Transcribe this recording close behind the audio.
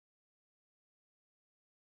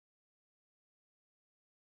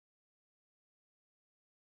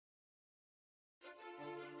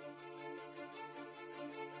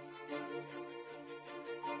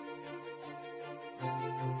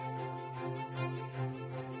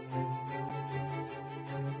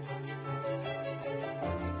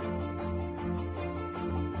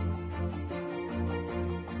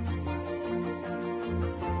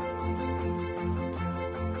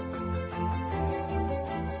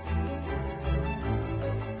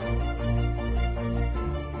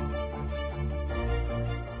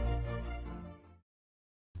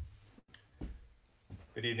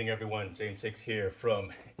Good evening, everyone. James Hicks here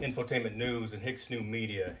from Infotainment News and Hicks New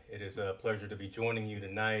Media. It is a pleasure to be joining you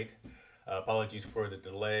tonight. Apologies for the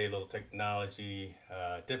delay, little technology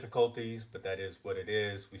difficulties, but that is what it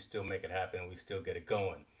is. We still make it happen. We still get it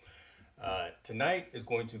going. Tonight is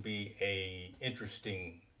going to be a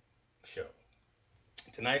interesting show.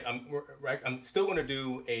 Tonight, I'm still going to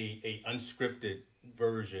do a unscripted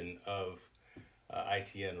version of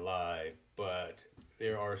ITN Live, but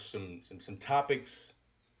there are some topics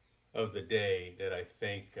of the day that I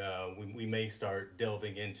think we may start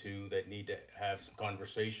delving into that need to have some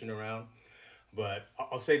conversation around. But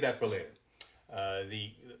I'll save that for later.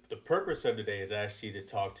 The purpose of today is actually to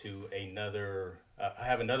talk to another. I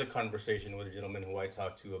have another conversation with a gentleman who I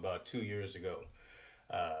talked to about 2 years ago.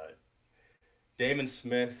 Uh, Damon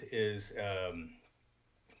Smith is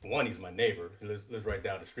one. He's my neighbor. He lives right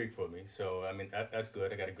down the street from me. So I mean that's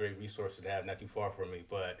good. I got a great resource to have not too far from me.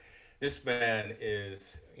 But this man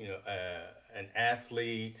is an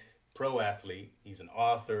athlete, pro athlete. He's an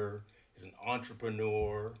author. He's an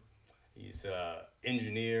entrepreneur. He's an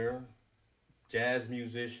engineer, jazz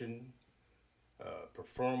musician,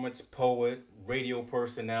 performance poet, radio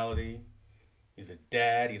personality. He's a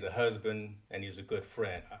dad, he's a husband, and he's a good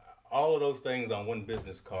friend. All of those things on one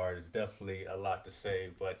business card is definitely a lot to say.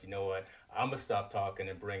 But you know what? I'm gonna stop talking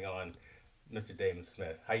and bring on Mr. Damon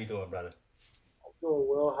Smith. How you doing, brother? Doing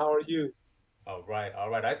well. How are you? All right,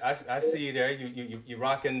 all right. I see you there. You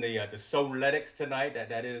rocking the Soletics tonight.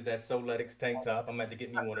 That Soletics tank top. I'm about to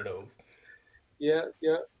get me one of those. Yeah,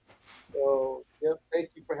 yeah. So, yep.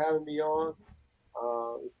 Thank you for having me on.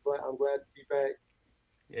 I'm glad to be back.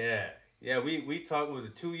 Yeah, yeah. We talked was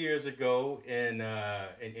it 2 years ago in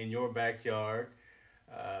your backyard.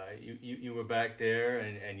 You were back there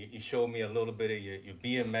and you showed me a little bit of your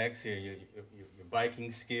BMX, your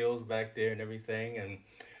biking skills back there and everything, and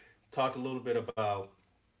talked a little bit about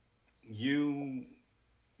you,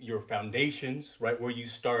 your foundations, right where you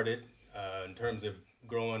started in terms of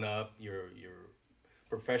growing up, your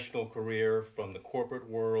professional career from the corporate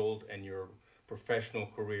world, and your professional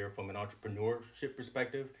career from an entrepreneurship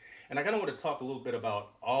perspective. And I kind of want to talk a little bit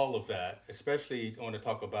about all of that, especially I want to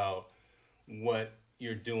talk about what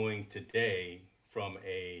you're doing today from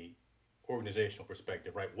a organizational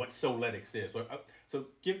perspective, right? What Soletics is. So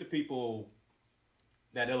give the people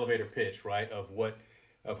that elevator pitch, right, of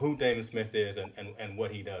who Damon Smith is and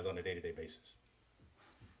what he does on a day-to-day basis.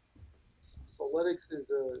 Soletics is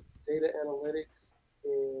a data analytics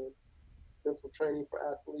and mental training for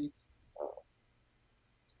athletes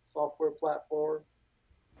software platform,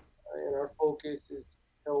 and our focus is to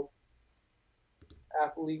help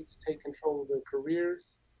athletes take control of their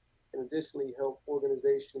careers, and additionally help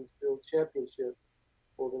organizations build championship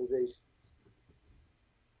organizations.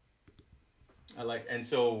 I like, and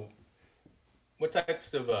so what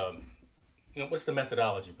types of what's the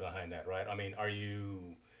methodology behind that, right? I mean, are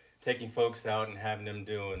you taking folks out and having them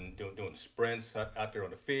doing sprints out there on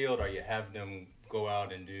the field? Are you having them go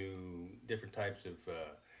out and do different types of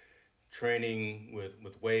training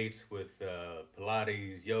with weights, with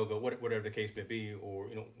Pilates, yoga, whatever the case may be, or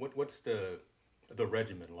what's the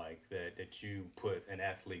regimen like that you put an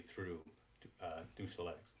athlete through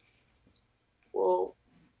Soletics? Well,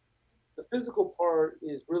 the physical part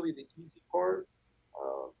is really the easy part.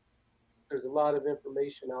 Um, there's a lot of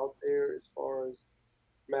information out there as far as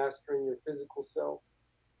mastering your physical self.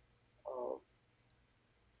 Um,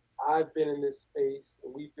 I've been in this space,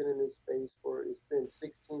 and we've been in this space for it's been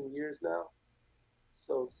 16 years now.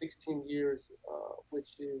 So 16 years,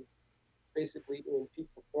 which is basically in peak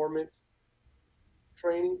performance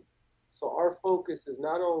training. So our focus is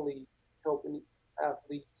not only helping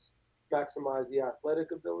athletes maximize the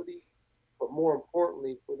athletic ability, but more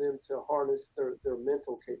importantly, for them to harness their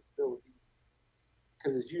mental capabilities.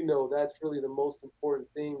 Because as you know, that's really the most important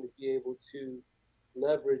thing to be able to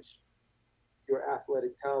leverage your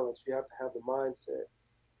athletic talents. You have to have the mindset.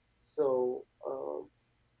 So,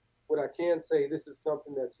 what I can say, this is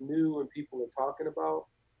something that's new and people are talking about,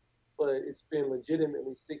 but it's been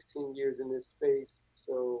legitimately 16 years in this space.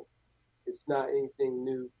 So, it's not anything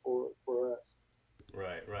new for us.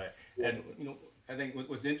 Right, right. Yeah. And I think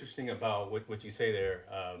what's interesting about what you say there.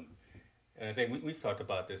 And I think we've talked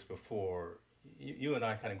about this before. You and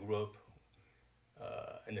I kind of grew up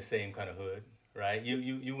in the same kind of hood, right?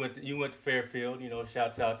 You went to Fairfield. You know,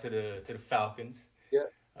 shouts out to the Falcons. Yeah,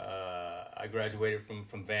 I graduated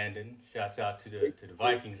from Vanden. Shouts out great, to the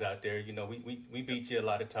great. Vikings out there. You know, we Yeah, beat you a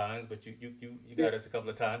lot of times, but you yeah, got us a couple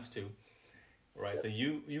of times too, right? yeah, So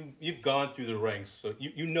you've gone through the ranks, so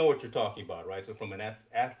you know what you're talking about, right? So from an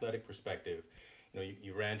athletic perspective, you know,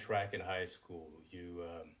 you ran track in high school.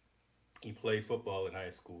 You played football in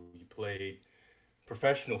high school. You played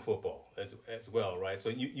professional football as well, right? So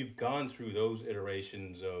you've gone through those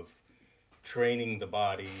iterations of training the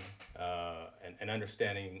body and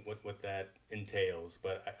understanding what that entails.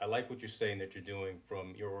 But I like what you're saying that you're doing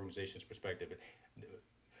from your organization's perspective.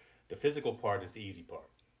 The physical part is the easy part,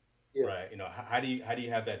 yeah, right? You know, how do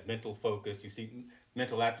you have that mental focus? You see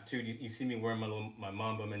mental aptitude. You see me wearing my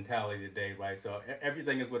Mamba mentality today, right? So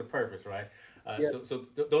everything is with a purpose, right? yeah.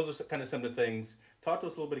 Those are kind of some of the things. Talk to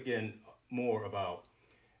us a little bit again more about,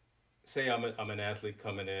 say I'm an athlete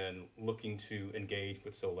coming in looking to engage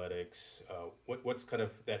with Soletics. What's kind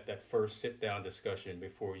of that first sit down discussion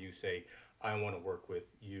before you say I want to work with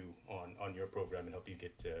you on your program and help you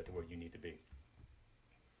get to where you need to be.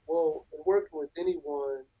 Well, in working with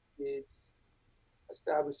anyone, it's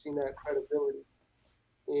establishing that credibility.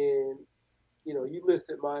 And you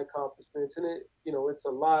listed my accomplishments, and it's a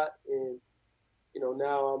lot. And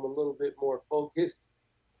now I'm a little bit more focused.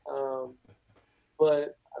 Um,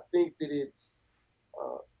 but I think that it's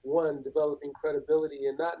one, developing credibility,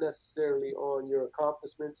 and not necessarily on your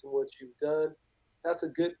accomplishments and what you've done. That's a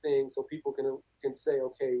good thing, so people can say,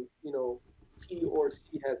 okay, he or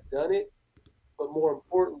she has done it. But more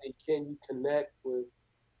importantly, can you connect with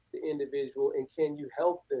the individual and can you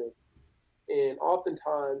help them? And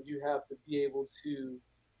oftentimes, you have to be able to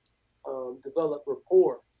develop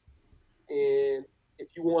rapport. And if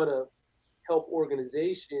you want to help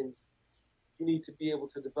organizations, you need to be able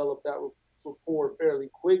to develop that rapport fairly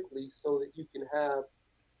quickly so that you can have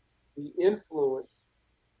the influence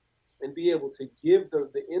and be able to give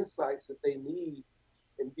the insights that they need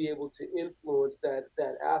and be able to influence that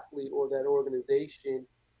athlete or that organization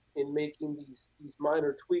in making these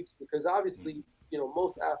minor tweaks, because obviously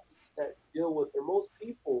most athletes that you deal with, or most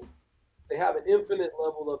people, they have an infinite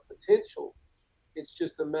level of potential. It's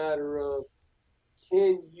just a matter of,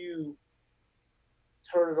 can you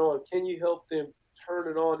turn it on? Can you help them turn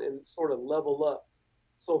it on and sort of level up?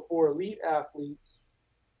 So for elite athletes,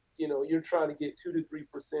 you're trying to get 2 to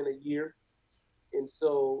 3% a year. And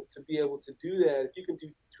so to be able to do that, if you can do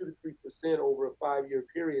 2 to 3% over a 5 year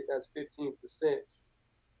period, that's 15%.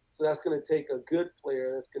 So that's going to take a good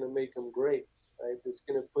player that's going to make them great, right? That's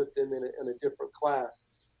going to put them in a different class.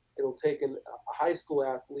 It'll take a high school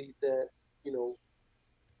athlete that, you know,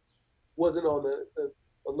 wasn't on the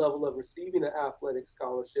level of receiving an athletic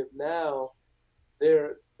scholarship. Now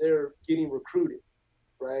they're getting recruited,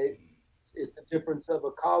 right? It's the difference of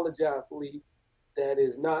a college athlete that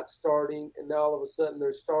is not starting, and now all of a sudden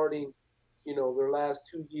they're starting, their last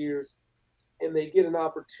 2 years, and they get an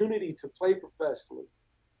opportunity to play professionally.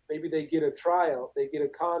 Maybe they get a tryout, they get a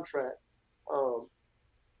contract, um,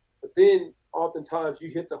 but then oftentimes you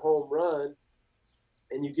hit the home run,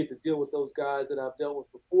 and you get to deal with those guys that I've dealt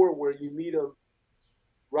with before, where you meet them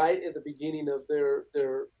right at the beginning of their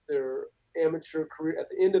amateur career, at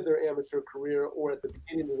the end of their amateur career, or at the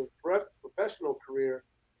beginning of their professional career,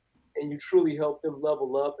 and you truly help them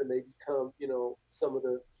level up, and they become, some of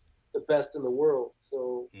the best in the world.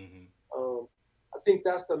 So Mm-hmm. um, I think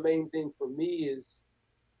that's the main thing for me is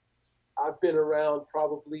I've been around,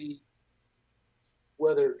 probably,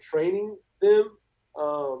 whether training them,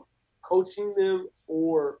 um, coaching them,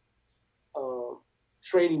 or um,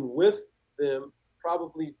 training with them,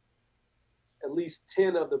 probably at least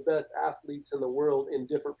 10 of the best athletes in the world in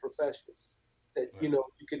different professions that Right.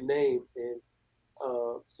 you could name. And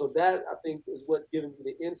so that, I think, is what given me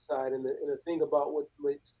the insight. And the thing about what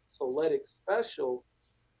makes Soletics special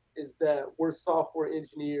is that we're software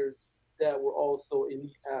engineers that were also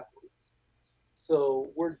elite athletes.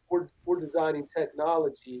 So we're designing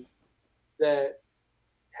technology that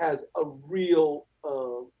has a real,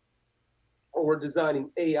 or we're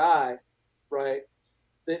designing AI, right,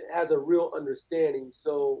 that has a real understanding.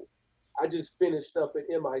 So I just finished up at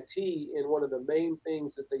MIT, and one of the main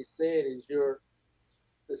things that they said is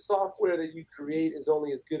the software that you create is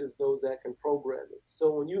only as good as those that can program it.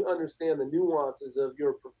 So when you understand the nuances of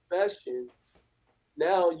your profession,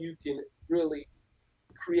 now you can really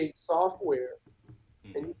create software,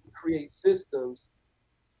 and you Mm-hmm. can create systems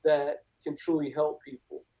that can truly help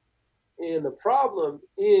people. And the problem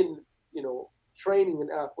in, training in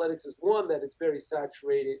athletics is, one, that it's very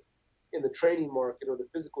saturated. in the training market or the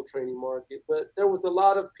physical training market. But there was a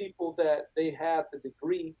lot of people that they had the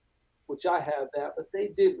degree, which I have that, but they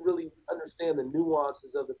didn't really understand the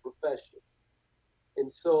nuances of the profession.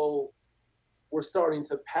 And so we're starting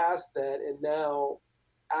to pass that, and now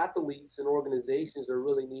athletes and organizations are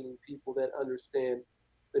really needing people that understand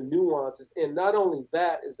the nuances. And not only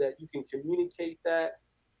that, is that you can communicate that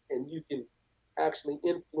and you can actually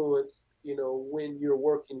influence, when you're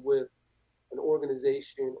working with an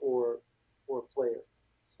organization or a player.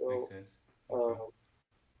 Makes So sense. Okay. um,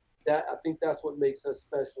 that I think that's what makes us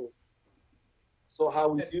special. So how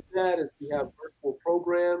we And, do that is we have virtual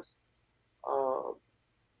programs. Um,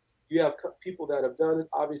 you have people that have done it.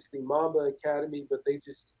 Obviously, Mamba Academy, but they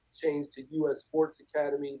just changed to U.S. Sports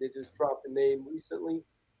Academy. They just dropped the name recently.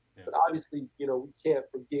 yeah, But obviously, we can't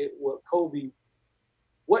forget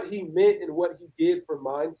what he meant and what he did for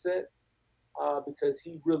mindset, because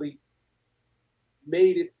he really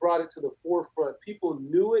brought it to the forefront. People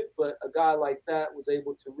knew it, but a guy like that was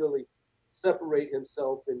able to really separate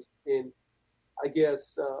himself and I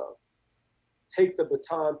guess, take the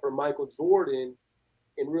baton from Michael Jordan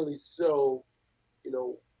and really show, you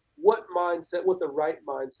know, what the right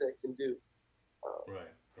mindset can do. Uh, right,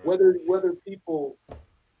 right. whether people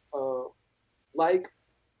uh, like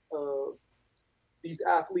uh, these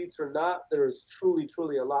athletes or not, there is truly,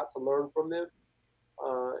 truly a lot to learn from them.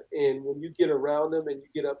 And when you get around them and you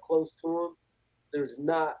get up close to them, there's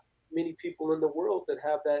not many people in the world that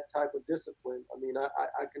have that type of discipline. I mean,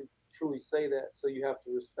 I can truly say that. So you have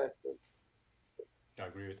to respect them. I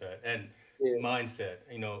agree with that. And Yeah. mindset,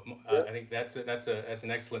 Yep. I think that's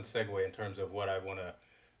an excellent segue in terms of what I want to,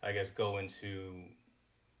 I guess, go into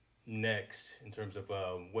next in terms of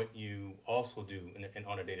what you also do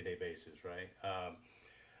on a day to day basis, right?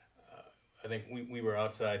 I think we were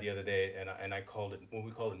outside the other day, and I called it what we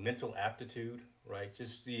call it mental aptitude, right?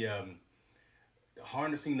 Just the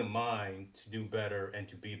harnessing the mind to do better and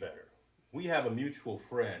to be better. We have a mutual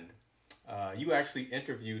friend. You actually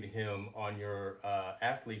interviewed him on your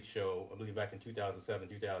athlete show, I believe back in 2007,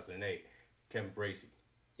 2008, Kevin Bracey.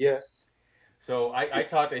 Yes. So I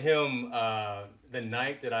talked to him the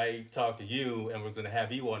night that I talked to you, and was going to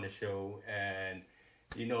have you on the show, and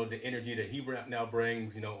the energy that he now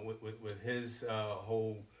brings, with his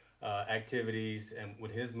whole activities and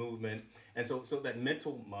with his movement, and so that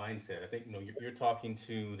mental mindset. I think you're talking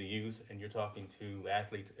to the youth and you're talking to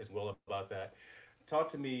athletes as well about that.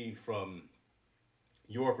 Talk to me from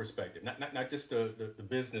your perspective, not just the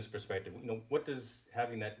business perspective. What does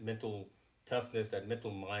having that mental toughness, that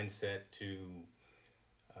mental mindset to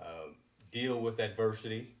uh, deal with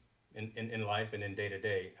adversity in life and in day to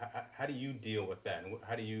day. How do you deal with that? And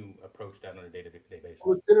how do you approach that on a day to day Well, basis?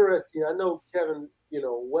 it's interesting. I know Kevin,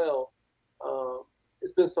 well.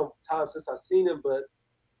 It's been some time since I've seen him, but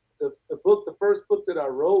the first book that I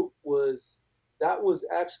wrote was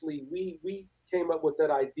actually we came up with that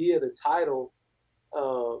idea, the title,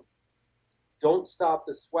 um, "Don't Stop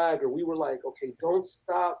the Swagger." We were like, okay, don't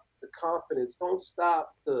stop the confidence, don't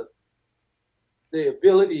stop the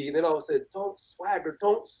ability, and then all of a sudden, don't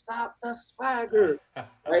stop the swagger,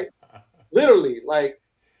 right? Literally, like,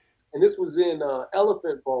 and this was in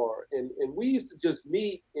Elephant Bar, and we used to just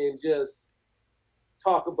meet and just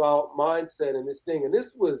talk about mindset and this thing. And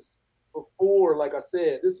this was before, like I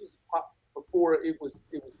said, before it was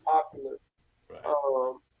popular. Right.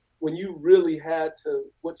 Um, when you really had to,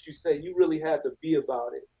 what you say, you really had to be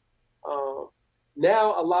about it. Um,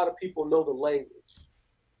 Now a lot of people know the language,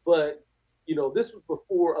 but this was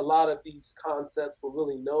before a lot of these concepts were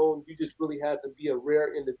really known. You just really had to be a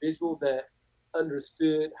rare individual that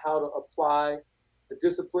understood how to apply the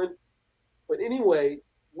discipline. But anyway,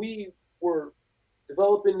 we were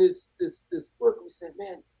developing this book. We said,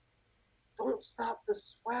 man, don't stop the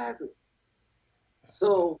swagger.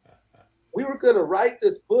 So we were gonna write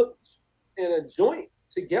this book in a joint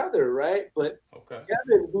together, right? But Okay.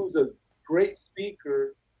 Kevin, who's a great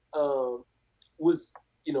speaker, um, was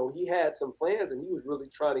he had some plans and he was really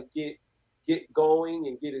trying to get going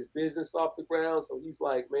and get his business off the ground. So he's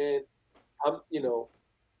like, man,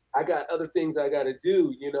 I got other things I got to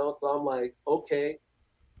do. So I'm like, okay,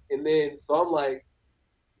 and then so I'm like,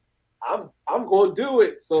 I'm going to do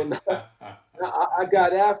it. So I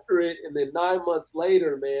got after it, and then 9 months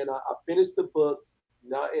later, man, I finished the book.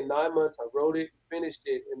 Not in 9 months, I wrote it, finished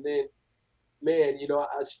it, and then, man,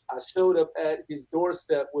 I showed up at his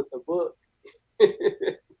doorstep with the book.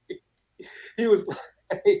 He was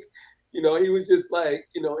like, he was just like,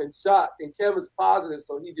 in shock. And Kevin's positive,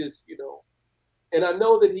 so he just, and I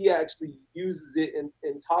know that he actually uses it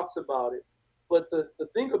and talks about it. But the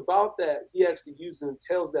thing about that, he actually uses and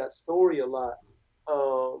tells that story a lot.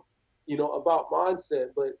 Um, about mindset.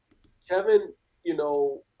 But Kevin, you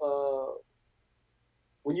know,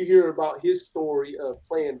 when you hear about his story of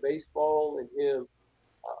playing baseball and him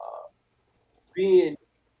uh, being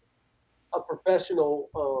a professional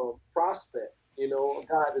prospect, a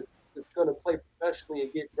guy that's going to play professionally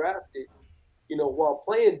and get drafted, while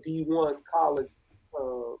playing D1 college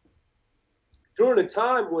uh, during a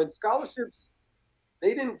time when scholarships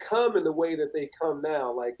they didn't come in the way that they come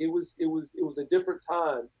now. Like it was a different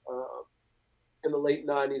time in the late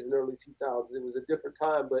 '90s and early 2000s. It was a different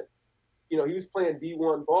time, but he was playing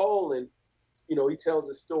D1 ball, and he tells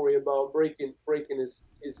a story about breaking his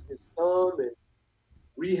thumb and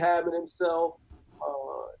rehabbing himself,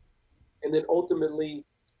 uh, and then ultimately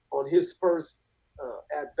on his first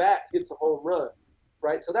at bat hits a home run,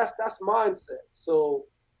 right? So that's mindset. So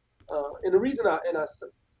and the reason I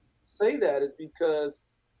say that is because,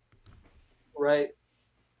 right,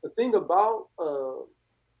 the thing about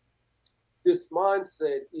this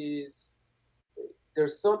mindset is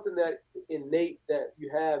there's something that innate that you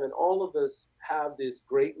have, and all of us have this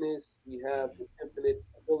greatness, we have this infinite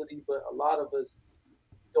ability, but a lot of us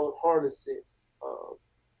don't harness it. Um,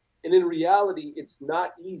 and in reality, it's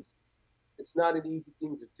not easy. It's not an easy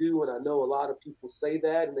thing to do, and I know a lot of people say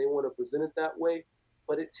that and they want to present it that way,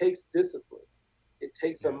 but it takes discipline. It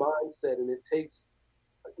takes a Yeah. mindset, and it takes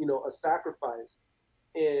a sacrifice.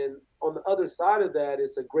 And on the other side of that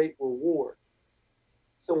is a great reward.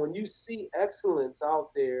 So when you see excellence out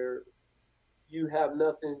there, you have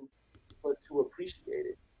nothing but to appreciate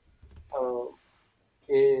it. Um,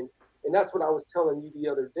 and and that's what I was telling you the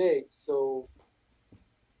other day. So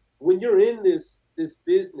when you're in this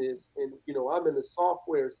business, and I'm in the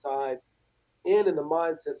software side and in the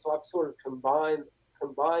mindset, so I've sort of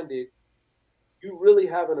combined it. You really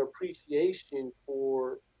have an appreciation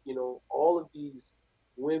for all of these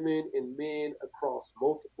women and men across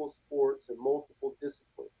multiple sports and multiple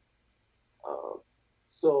disciplines. Um,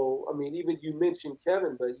 so I mean, even you mentioned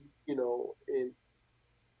Kevin, but and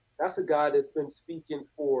that's a guy that's been speaking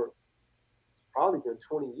for probably been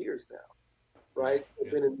 20 years now, Yeah. right?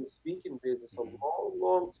 They've Yeah. been in the speaking business a Hmm. long,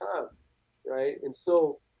 long time, right? And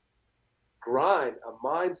so grind, a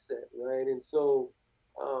mindset, right? And so,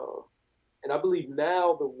 um, and I believe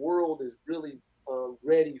now the world is really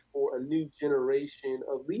ready for a new generation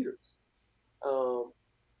of leaders um,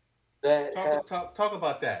 that have, Talk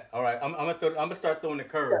about that. All right, I'm gonna start throwing the yeah,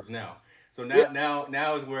 curves now. So yeah,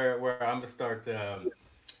 now is where I'm gonna start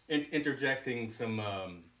interjecting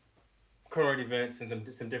some current events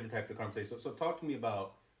and some different types of conversations. So talk to me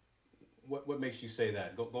about what makes you say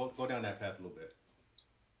that. Go down that path a little bit.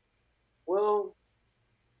 well,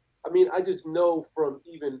 I mean, I just know from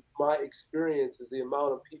even my experiences, the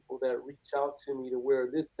amount of people that reach out to me to where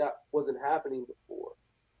that wasn't happening before,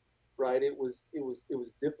 right? It was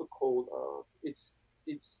difficult. It's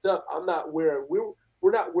stuff. I'm not where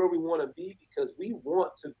we're not where we want to be because we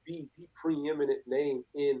want to be the preeminent name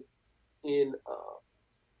in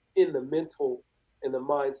the mental and the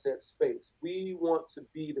mindset space. We want to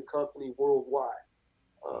be the company worldwide.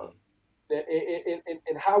 Uh, Mm-hmm.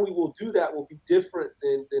 and how we will do that will be different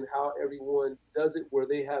than how everyone does it, where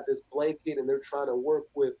they have this blanket and they're trying to work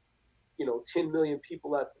with 10 million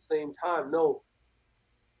people at the same time. No,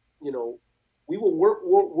 you know, we will work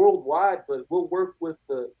worldwide, but we'll work with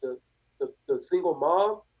the single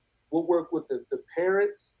mom. We'll work with the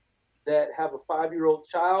parents that have a 5-year-old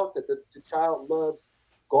child that the child loves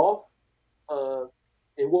golf, uh,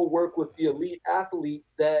 and we'll work with the elite athlete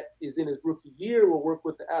that is in his rookie year. We'll work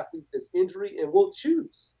with the athlete that's injury, and we'll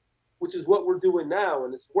choose, which is what we're doing now,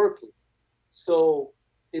 and it's working. So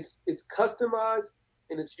it's customized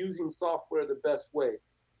and it's using software the best way.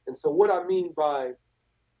 And so what I mean by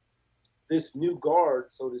this new guard,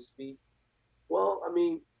 so to speak, well, I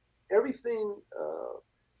mean everything.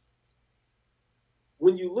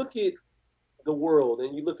 When you look at the world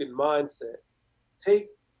and you look at mindset, take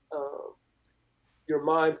um, your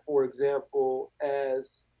mind, for example,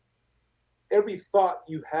 as every thought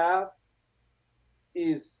you have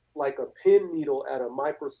is like a pin needle at a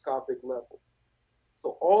microscopic level.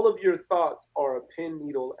 So all of your thoughts are a pin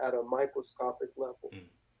needle at a microscopic level.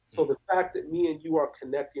 So Mm-hmm. the fact that me and you are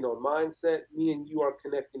connecting on mindset, me and you are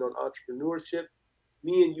connecting on entrepreneurship,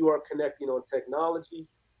 me and you are connecting on technology,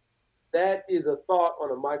 that is a thought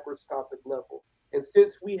on a microscopic level. And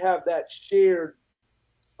since we have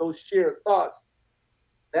those shared thoughts,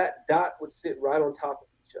 that dot would sit right on top of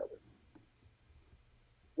each other. Okay.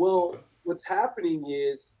 Well, what's happening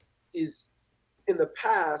is in the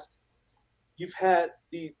past you've had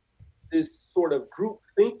this sort of group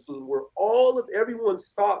thinking where all of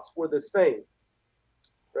everyone's thoughts were the same,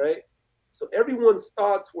 right? So everyone's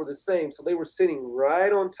thoughts were the same. So they were sitting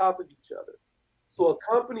right on top of each other. So a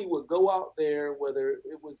company would go out there, whether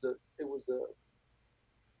it was a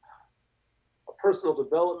personal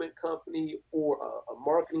development company or a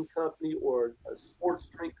marketing company or a sports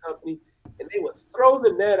drink company, and they would throw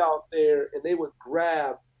the net out there and they would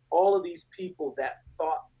grab all of these people that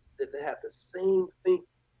thought that they had the same thing.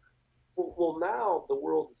 Well, now the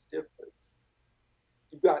world is different.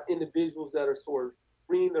 You've got individuals that are sort of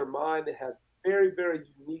freeing their mind that have very, very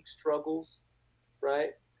unique struggles, right?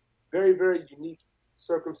 Very, very unique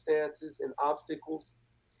circumstances and obstacles.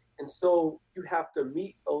 And so you have to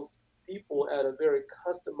meet those people at a very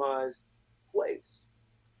customized place.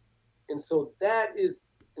 And so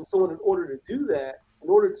in order to do that, in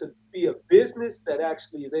order to be a business that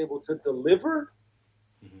actually is able to deliver,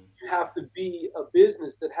 Hmm. you have to be a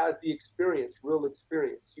business that has the experience, real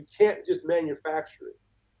experience. You can't just manufacture it.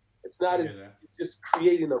 It's I not as hear that. just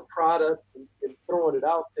creating a product and throwing it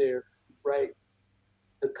out there, right?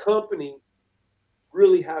 The company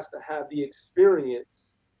really has to have the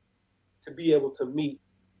experience to be able to meet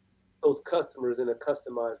those customers in a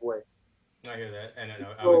customized way. I hear that, and then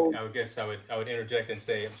So I would guess I would interject and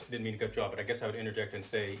say, I didn't mean to cut you off, but I guess I would interject and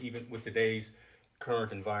say, even with today's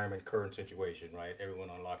current environment, current situation, right? Everyone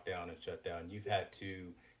on lockdown and shut down. You've had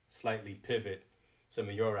to slightly pivot some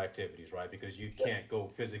of your activities, right? Because you yeah, can't go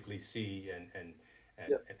physically see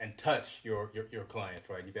yeah, and touch your clients,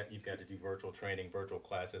 right? You've got to do virtual training, virtual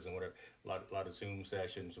classes, and whatever, a lot of Zoom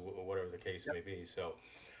sessions, or whatever the case yeah. may be. So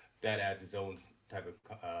that adds its own type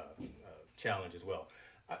of challenge as well.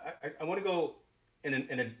 I want to go in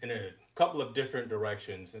a couple of different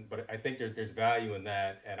directions, but I think there's value in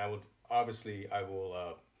that, and I will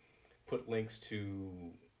put links to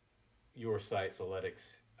your site,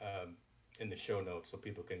 Soletics, in the show notes so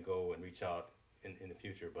people can go and reach out in the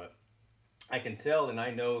future. But I can tell and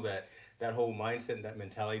I know that that whole mindset and that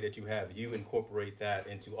mentality that you incorporate that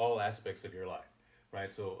into all aspects of your life,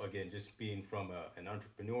 right? So again, just being from an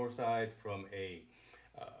entrepreneur side, from a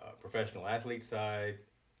professional athlete side,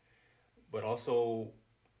 but also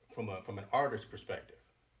from an artist perspective,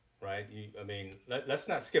 right? I mean, let's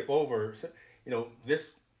not skip over, this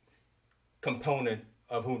component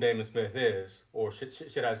of who Damon Smith is, or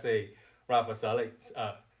should I say, Rafa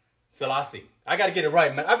Selassie. I got to get it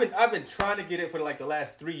right, man. I've been trying to get it for like the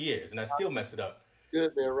last 3 years, and I still mess it up.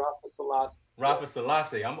 Good man, Rafa Selassie. Yeah, Rafa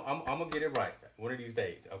Selassie. I'm gonna get it right one of these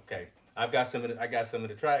days. Okay. I got some of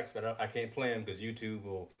the tracks, but I can't play them because YouTube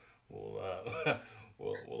will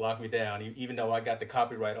will lock me down. Even though I got the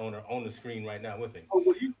copyright owner on the screen right now with me. oh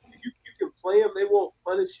well, you can play them. They won't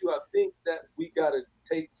punish you. I think that we got to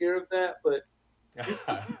take care of that. But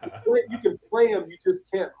you can play them. You just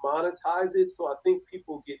can't monetize it. So I think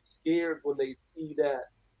people get scared when they see that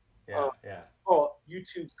Yeah, yeah.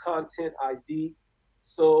 YouTube's content ID.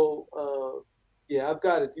 So yeah, I've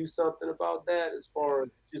got to do something about that as Yeah. far as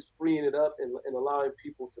just freeing it up and allowing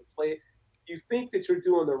people to play it. You think that you're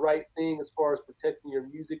doing the right thing as far as protecting your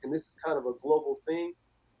music, and this is kind of a global thing.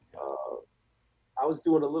 Yeah. Uh, I was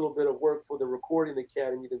doing a little bit of work for the Recording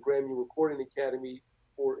Academy, the Grammy Recording Academy,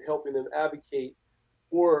 for helping them advocate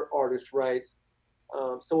for artist rights.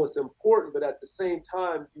 So it's important, but at the same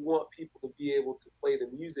time, you want people to be able to play the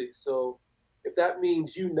music. So if that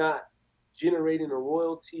means you not generating a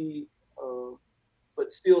royalty,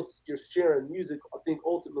 but still you're sharing music, I think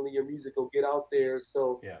ultimately your music will get out there.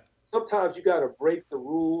 So Yeah. sometimes you got to break the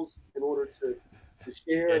rules in order to You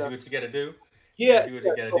share. gotta And I, do what you gotta do. You gotta yeah, do what yeah.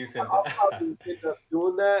 you gotta So do sometimes. I'll probably end up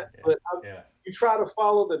doing that, Yeah. but Yeah. you try to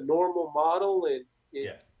follow the normal model, and it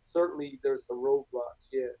Yeah. certainly there's some roadblocks.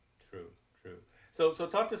 Yeah. True, true. So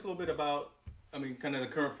talk to us a little bit about, I mean, kind of the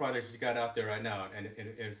current projects you got out there right now, and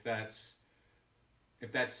if that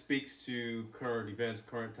speaks to current events,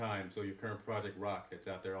 current times. So your current project Rock that's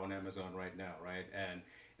out there on Amazon right now, right? And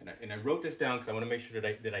I wrote this down because I want to make sure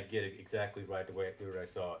that I get it exactly right the way I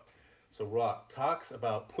saw it. So Rock talks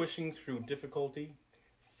about pushing through difficulty,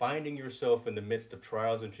 finding yourself in the midst of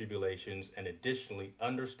trials and tribulations, and additionally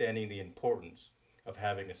understanding the importance of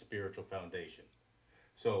having a spiritual foundation.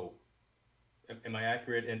 So am I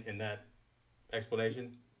accurate in that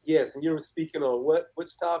explanation? Yes, and you were speaking on what?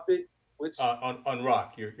 Which topic? Which? On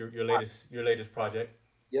Rock, your latest project.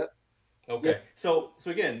 Yep. Yep. Okay, so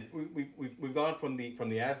again, we've gone from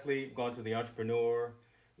the athlete, gone to the entrepreneur,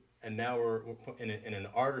 and now we're in an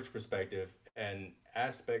artist perspective, and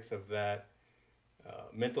aspects of that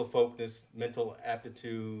mental focus, mental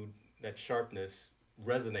aptitude, that sharpness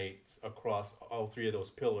resonates across all three of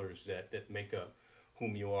those pillars that make up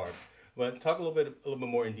whom you are. But talk a little bit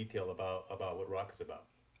more in detail about what Rock is about.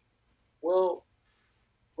 Well,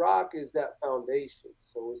 rock is that foundation.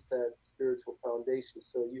 So it's that spiritual foundation.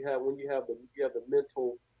 So you have the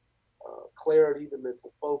mental clarity, the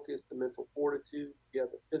mental focus, the mental fortitude. You have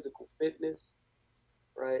the physical fitness,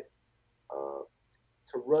 right? Uh,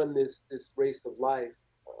 to run this race of life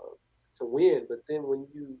to win. But then when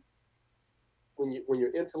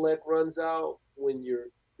your intellect runs out, when your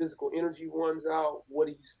physical energy runs out, what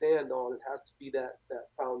do you stand on? It has to be that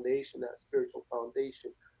foundation, that spiritual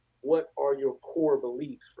foundation. What are your core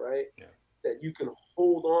beliefs, right? Yeah. That you can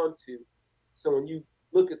hold on to. So when you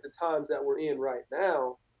look at the times that we're in right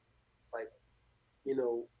now, like, you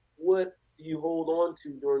know, what do you hold on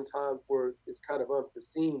to during times where it's kind of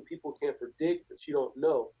unforeseen? People can't predict, but you don't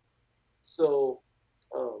know. So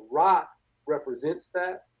rock represents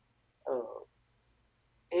that. Uh,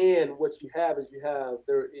 and what you have is you have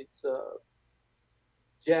there it's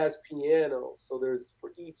jazz piano. So there's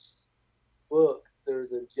for each book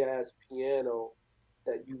there's a jazz piano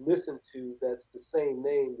that you listen to that's the same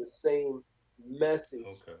name, the same message.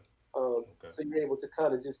 Okay. Okay. So you're able to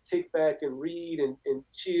kind of just kick back and read and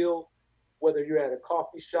chill, whether you're at a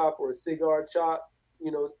coffee shop or a cigar shop,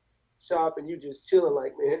 you know, shop, and you're just chilling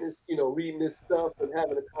like, man, it's, reading this stuff and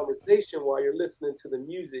having a conversation while you're listening to the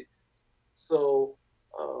music. So,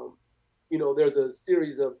 um, there's a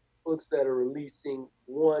series of books that are releasing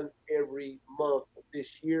one every month of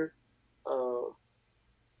this year. Um,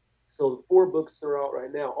 so the four books are out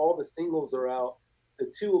right now. All the singles are out.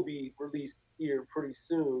 The two will be released here pretty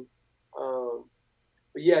soon. Um,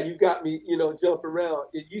 but yeah, you got me, jumping around.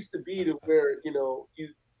 It used to be to where, you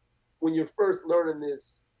when you're first learning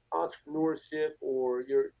this entrepreneurship, or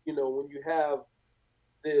when you have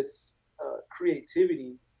this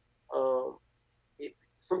creativity, um, it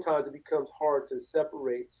sometimes it becomes hard to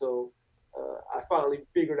separate. So I finally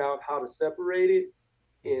figured out how to separate it,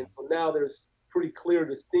 and Hmm. so now there's pretty clear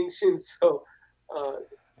distinctions. So uh,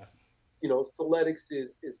 Soletics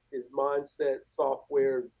is mindset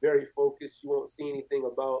software, very focused. You won't see anything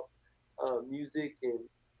about music, and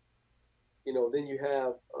then you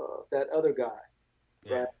have that other guy,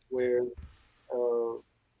 Yeah. right? Yeah. Where uh,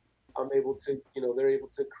 I'm able to, they're able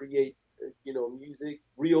to create, music,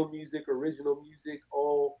 real music, original music,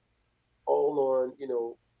 all on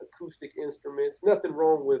acoustic instruments. Nothing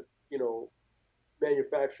wrong with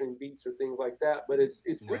manufacturing beats or things like that, but it's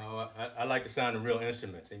really, No, I like the sound of real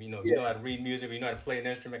instruments. And you know yeah, how to read music, or you know how to play an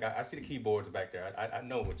instrument. I see the keyboards back there. I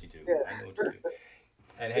know what you do. I yeah, know what you do.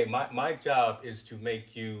 And hey, my job is to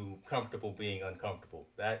make you comfortable being uncomfortable.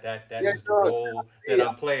 That yeah. is the No, role that see,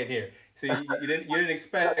 I'm playing here. See, you didn't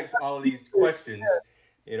expect all of these questions.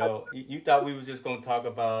 You thought we was just gonna talk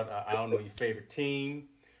about I don't know your favorite team,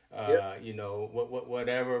 yeah,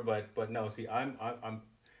 whatever. But no. See, I'm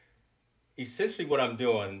essentially what I'm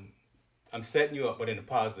doing. I'm setting you up, but in a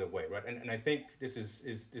positive way, right? And I think this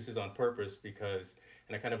is on purpose because,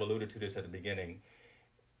 and I kind of alluded to this at the beginning,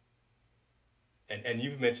 and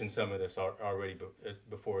you've mentioned some of this already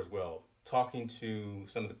before as well. Talking to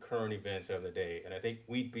some of the current events of the day, and I think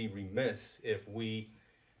we'd be remiss if we,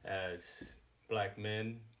 as black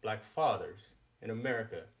men, black fathers in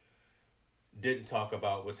America, didn't talk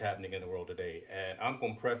about what's happening in the world today. And I'm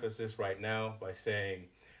going to preface this right now by saying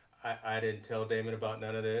I didn't tell Damon about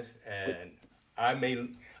none of this, and I may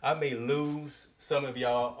I may lose some of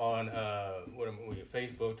y'all on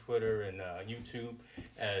Facebook, Twitter, and YouTube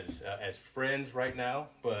as friends right now.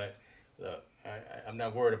 But look, I'm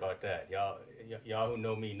not worried about that. Y'all who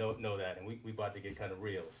know me know that, and we about to get kind of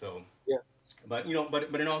real. So, yeah, but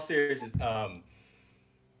in all seriousness,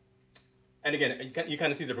 and again, you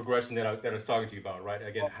kind of see the progression that I was talking to you about, right?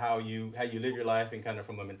 Again, how you live your life, and kind of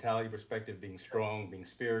from a mentality perspective, being strong, being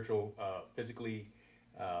spiritual, physically,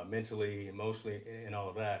 mentally, emotionally, and all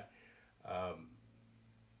of that. Um,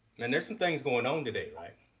 and there's some things going on today,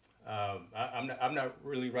 right? I'm not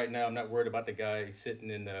really right now. I'm not worried about the guy sitting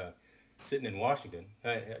in Washington.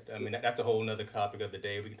 I mean, that's a whole nother topic of the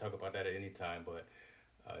day. We can talk about that at any time. But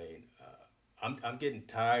I mean, I'm getting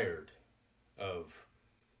tired of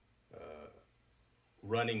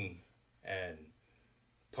running and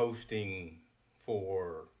posting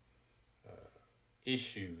for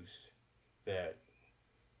issues that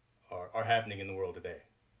are happening in the world today,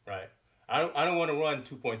 right? I don't want to run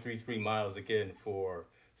 2.33 miles again for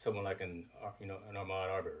someone like an Ahmaud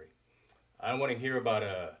Arbery. I don't want to hear about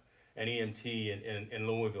an EMT in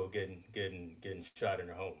Louisville getting shot in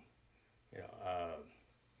their home. You know,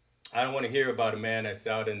 I don't want to hear about a man that's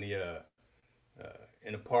out in the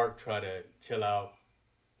park trying to chill out,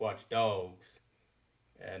 watch dogs,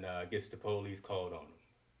 and gets the police called on him.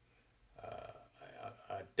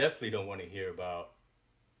 I definitely don't want to hear about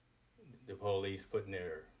the police putting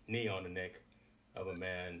their knee on the neck of a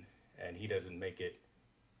man, and he doesn't make it.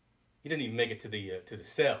 He didn't even make it to the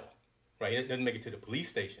cell, right? He doesn't make it to the police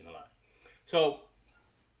station a lot. So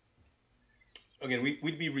again,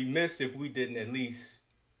 we'd be remiss if we didn't at least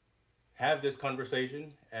have this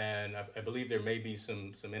conversation, and I believe there may be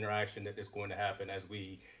some interaction that is going to happen as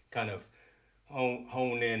we kind of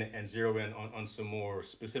hone in and zero in on some more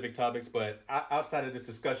specific topics. But outside of this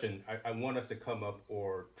discussion, I want us to come up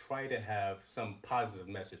or try to have some positive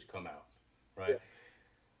message come out, Yeah. right?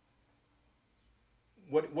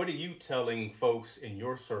 What are you telling folks in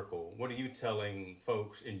your circle? What are you telling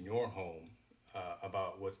folks in your home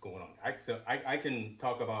about what's going on? I can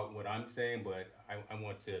talk about what I'm saying, but I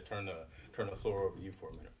want to turn the floor over to you for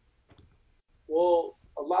a minute. Well,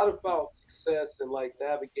 a lot about success and like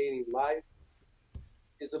navigating life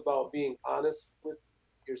is about being honest with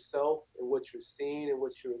yourself and what you're seeing and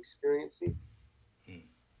what you're experiencing. Hmm.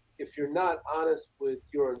 If you're not honest with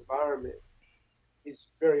your environment, it's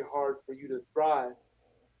very hard for you to thrive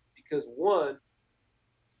because one,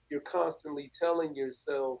 you're constantly telling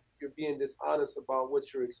yourself you're being dishonest about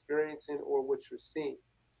what you're experiencing or what you're seeing.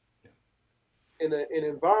 Yeah. And an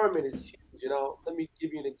environment is huge. Let me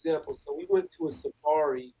give you an example. So we went to a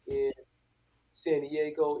safari in San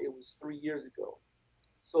Diego. It was 3 years ago.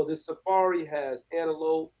 So this safari has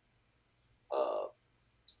antelope, uh,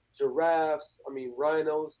 giraffes,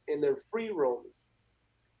 rhinos, and they're free roaming.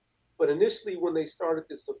 But initially, when they started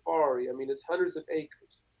the safari, it's hundreds of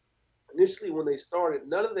acres. Initially, when they started,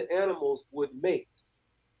 none of the animals would mate.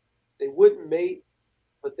 They wouldn't mate,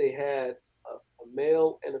 but they had a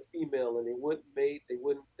male and a female, and they wouldn't mate. They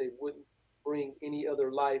wouldn't bring any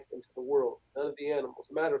other life into the world. None of the animals.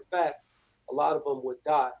 Matter of fact, a lot of them would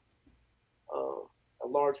die. Um, a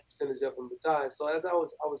large percentage of them would die. So as I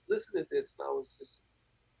was listening to this, and I was just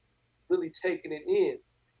really taking it in.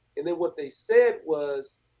 And then what they said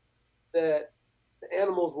was that the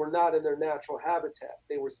animals were not in their natural habitat.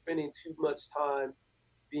 They were spending too much time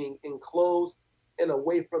being enclosed and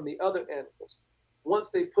away from the other animals. Once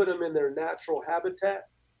they put them in their natural habitat,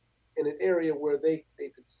 in an area where they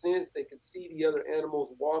could sense, they could see the other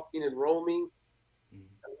animals walking and roaming,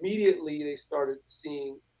 Mm-hmm. immediately they started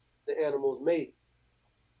seeing the animals mating.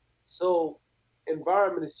 So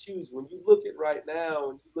environment is huge. When you look at right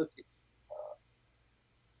now and you look at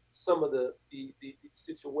some of the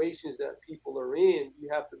situations that people are in, you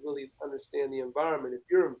have to really understand the environment. If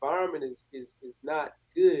your environment is not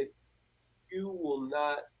good, you will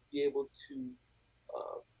not be able to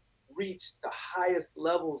uh, reach the highest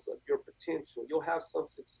levels of your potential. You'll have some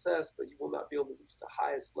success, but you will not be able to reach the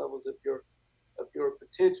highest levels of your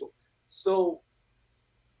potential. So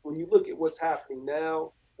when you look at what's happening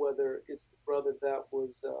now, whether it's the brother that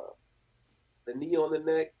was the knee on the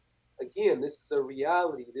neck, again, this is a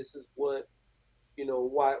reality. This is what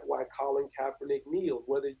why Colin Kaepernick kneeled,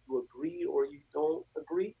 whether you agree or you don't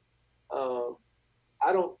agree. Um,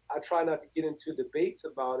 I don't. I try not to get into debates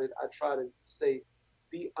about it. I try to say,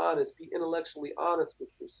 be honest, be intellectually honest with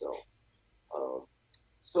yourself. Um,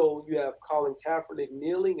 so you have Colin Kaepernick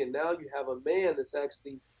kneeling, and now you have a man that's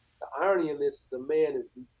actually. The irony in this is a man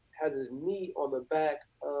has his knee on the back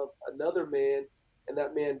of another man, and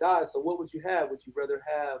that man dies. So what would you have? Would you rather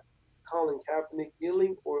have Colin Kaepernick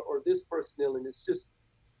kneeling or this person kneeling? It's just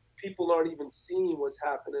people aren't even seeing what's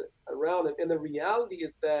happening around them. And the reality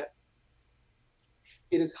is that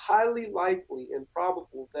it is highly likely and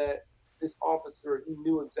probable that this officer he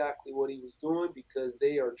knew exactly what he was doing because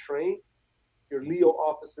they are trained. Your Leo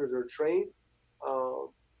officers are trained. Um,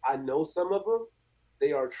 I know some of them;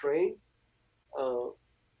 they are trained, um,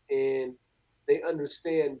 and they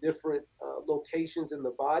understand different locations in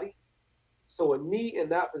the body. So a knee in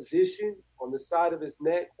that position on the side of his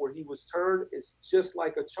neck where he was turned is just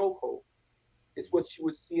like a chokehold. It's what you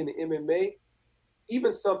would see in the MMA.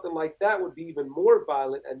 Even something like that would be even more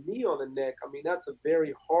violent. A knee on the neck, that's a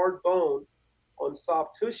very hard bone on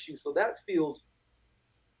soft tissue. So that feels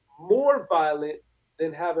more violent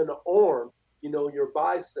than having an arm, your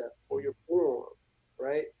bicep or your forearm,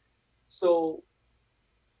 right? So,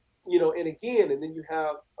 and again, and then you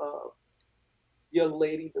have young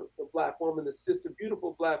lady, the black woman, the sister,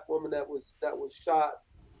 beautiful black woman that was shot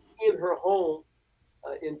in her home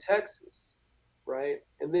in Texas, right?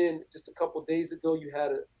 And then just a couple of days ago, you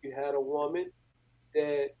had a woman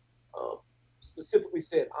that um, specifically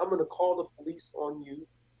said, "I'm going to call the police on you,"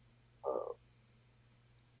 uh,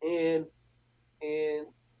 and and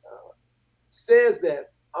says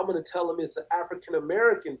that I'm going to tell them it's an African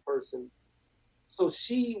American person. So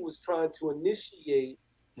she was trying to initiate,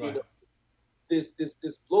 you Right. know, this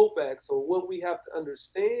blowback. So what we have to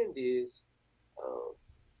understand um,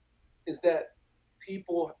 is that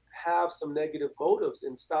people have some negative motives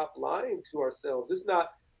and stop lying to ourselves.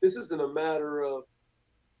 This isn't a matter of,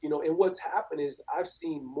 and what's happened is I've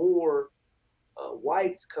seen more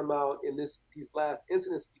whites come out in these last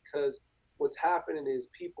incidents because what's happening is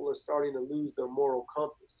people are starting to lose their moral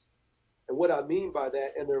compass. And what I mean by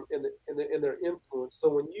that, and their influence.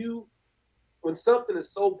 So when something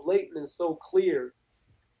is so blatant and so clear,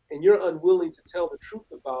 and you're unwilling to tell the truth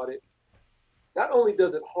about it, not only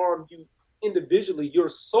does it harm you individually, your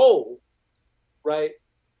soul, right?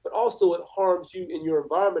 But also it harms you in your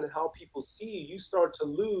environment and how people see you. You start to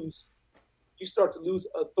lose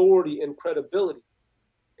authority and credibility.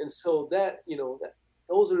 And so that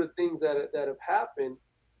those are the things that have happened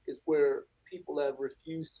is where people have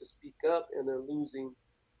refused to speak up and they're losing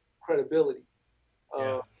credibility. Yeah.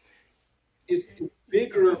 Uh, it's You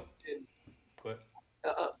bigger know, than but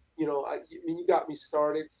I mean, you got me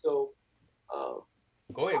started. So um,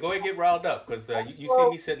 go ahead, get riled up because you see well,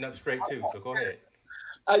 me sitting up straight too. So go ahead.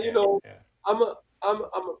 I, you Yeah, know, yeah, I'm a I'm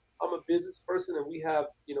a business person, and we have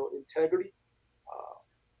integrity. Uh,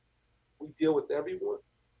 we deal with everyone.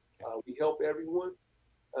 yeah. We help everyone.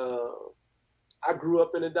 Uh, I grew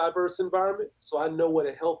up in a diverse environment, so I know what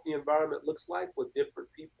a healthy environment looks like with different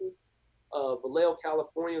people. Vallejo,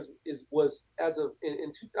 California was as of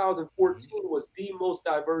in Mm-hmm, 2014 was the most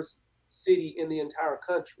diverse city in the entire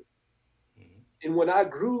country. mm-hmm. And when I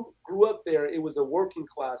grew up there, it was a working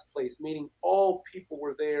class place, meaning all people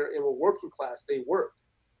were there and were working class. They worked,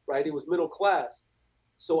 right? It was middle class.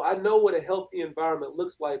 So I know what a healthy environment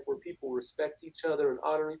looks like where people respect each other and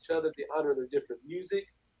honor each other. They honor their different music.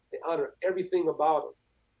 They honor everything about them.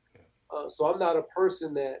 Yeah, So I'm not a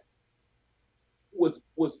person that was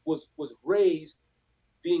raised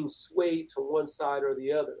being swayed to one side or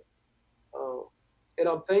the other, um, and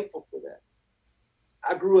I'm thankful for that.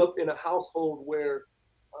 I grew up in a household where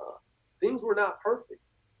uh, things were not perfect,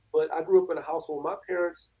 but I grew up in a household. My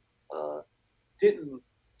parents uh, didn't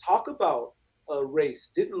talk about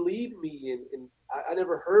race, didn't lead me, and I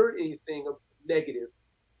never heard anything of negative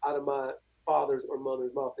out of my father's or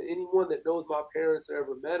mother's mouth. And anyone that knows my parents or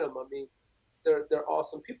ever met them, I mean, they're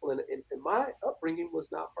awesome people, and my upbringing was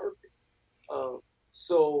not perfect. Um,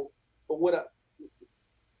 so, but what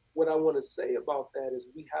I want to say about that is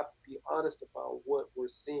we have to be honest about what we're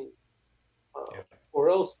seeing, yeah, or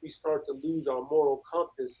else we start to lose our moral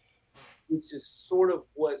compass, which is sort of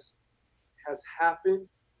what has happened,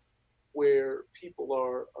 where people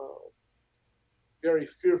are very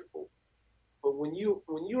fearful. But when you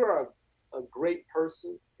are a great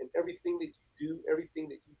person and everything that you do, everything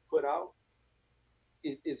that you put out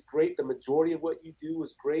is great. The majority of what you do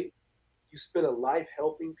is great. You spend a life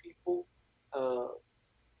helping people. Uh,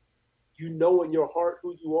 you know in your heart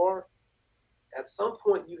who you are. At some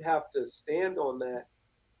point, you have to stand on that,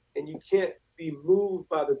 and you can't be moved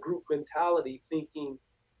by the group mentality, thinking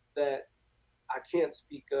that I can't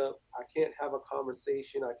speak up, I can't have a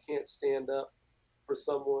conversation, I can't stand up for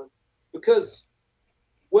someone, yeah. because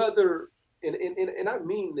whether and I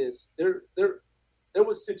mean this, there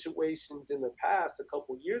was situations in the past a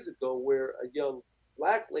couple years ago where a young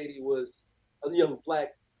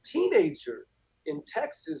black teenager in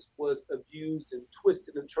Texas was abused and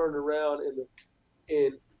twisted and turned around,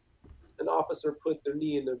 and an officer put their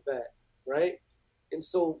knee in their back, right? And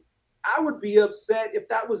so I would be upset if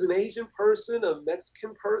that was an Asian person, a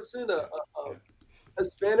Mexican person, Yeah, a yeah. Good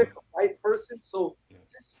Hispanic, point. a white person. So Yeah,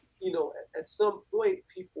 this, at some point,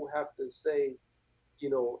 people have to say, you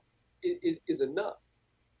know, it is enough.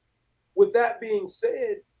 With that being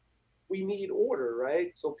said, we need order,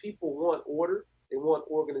 right? So people want order, they want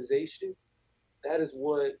organization. That is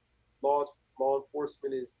what law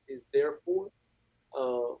enforcement is there for.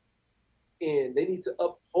 Um, and they need to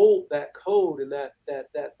uphold that code and that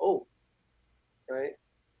oath, right?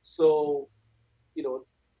 So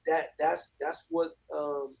that's what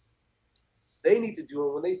they need to do.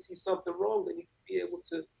 And when they see something wrong, they need to be able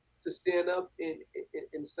to stand up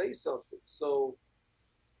and say something. So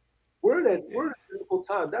yeah. we're in a critical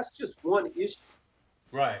time. That's just one issue.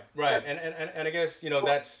 Right, right. And I guess,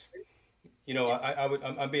 that's,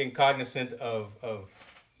 I'm being cognizant of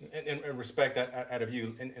and respect out of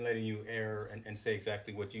you and letting you air and say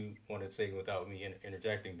exactly what you want to say without me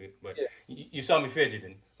interjecting. But Yeah, you saw me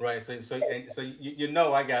fidgeting, right? So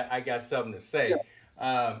I got something to yeah, say.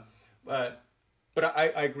 Um, but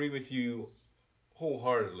I agree with you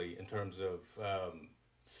wholeheartedly in terms of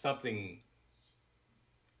something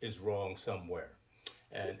is wrong somewhere,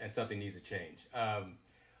 and something needs to change.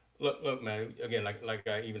 Look, man. Again, like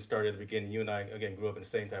I even started at the beginning. You and I again grew up in the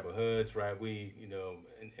same type of hoods, right?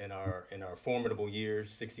 In our formidable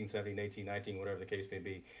years, 16, 17, 18, 19, whatever the case may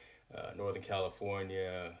be. Northern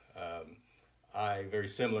California. I very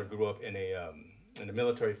similar grew up in a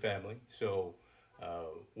military family, so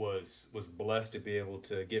was blessed to be able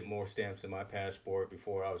to get more stamps in my passport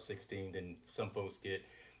before I was 16 than some folks get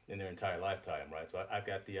in their entire lifetime, right? So I've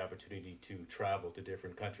got the opportunity to travel to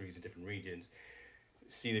different countries and different regions,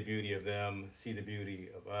 see the beauty of them, see the beauty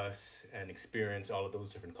of us, and experience all of those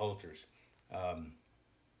different cultures. Um,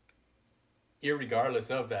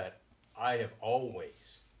 Irregardless of that, I have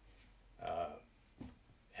always uh,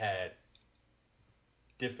 had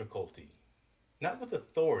difficulty, not with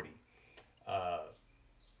authority. Uh,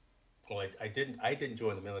 well, I didn't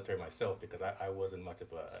join the military myself because I wasn't much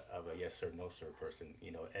of a yes sir no sir person,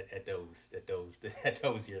 you know, at those at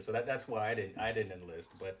those years. So that's why I didn't enlist.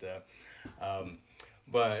 But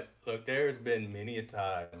look, there's been many a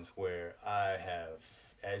times where I have,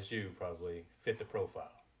 as you probably, fit the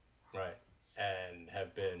profile, right, and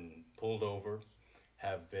have been pulled over,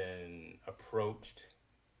 have been approached,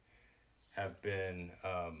 have been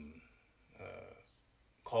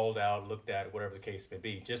called out, looked at, whatever the case may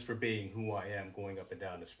be, just for being who I am going up and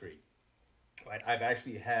down the street. Right? I've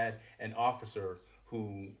actually had an officer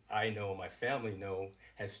who I know, my family know,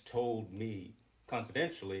 has told me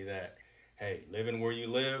confidentially that, hey, living where you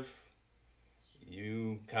live,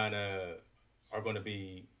 you kind of are going to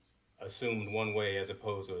be assumed one way as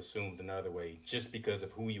opposed to assumed another way just because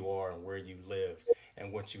of who you are and where you live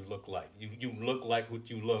and what you look like. You look like what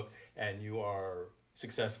you look, and you are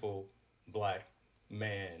successful black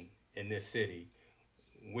man in this city.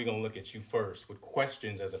 We're gonna look at you first with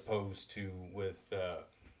questions as opposed to with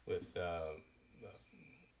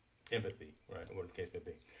empathy, right? Whatever the case may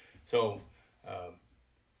be. So uh,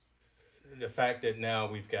 the fact that now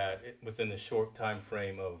we've got within the short time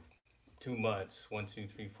frame of 2 months, one, two,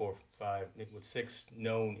 three, four, five, with six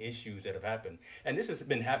known issues that have happened, and this has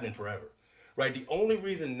been happening forever, right? The only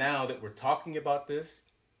reason now that we're talking about this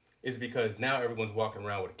is because now everyone's walking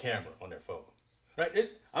around with a camera on their phone, right?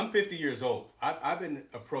 I'm 50 years old. I've been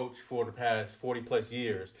approached for the past 40 plus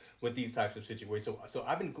years with these types of situations. So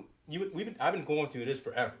I've been going through this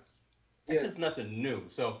forever. This Yeah. is nothing new.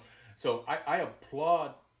 I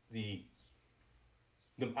applaud the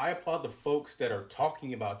I applaud the folks that are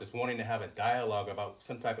talking about this, wanting to have a dialogue about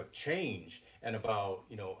some type of change and about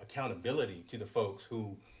accountability to the folks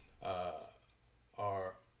who uh,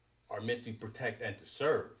 are meant to protect and to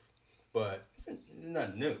serve. But it's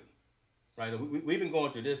not new, right? We've been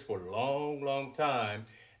going through this for a long, long time,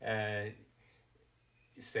 and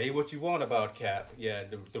say what you want about Cap. Yeah,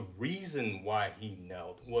 the reason why he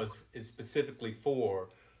knelt was is specifically for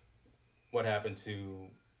what happened to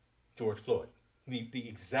George Floyd. The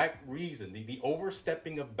exact reason, the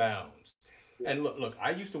overstepping of bounds. Yeah. And look, I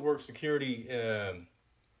used to work security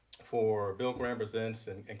for Bill Graham Presents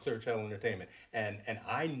and Clear Channel Entertainment, and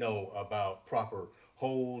I know about proper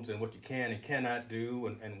holds and what you can and cannot do,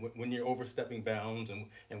 and when you're overstepping bounds,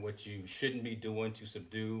 and what you shouldn't be doing to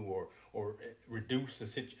subdue or reduce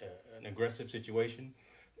an aggressive situation.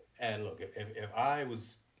 And look, if I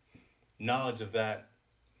was knowledge of that,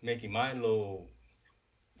 making my little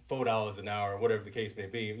 $4 an hour, whatever the case may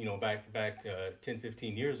be, back 10,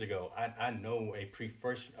 15 years ago, I know a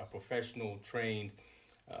professional trained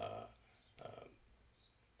uh,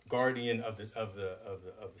 guardian of the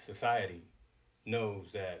society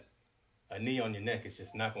knows that a knee on your neck is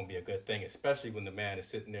just not going to be a good thing, especially when the man is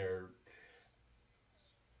sitting there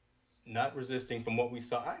not resisting from what we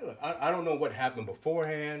saw. I don't know what happened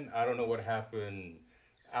beforehand. I don't know what happened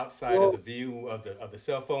outside of the Well, view of the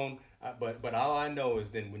cell phone. But all I know is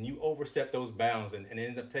then when you overstep those bounds and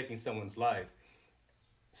end up taking someone's life,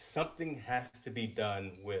 something has to be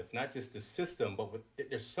done with not just the system, but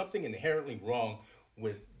there's something inherently wrong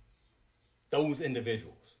with those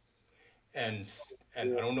individuals. And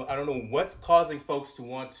and yeah. I don't know what's causing folks to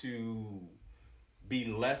want to be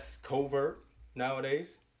less covert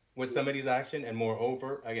nowadays with some of these action and more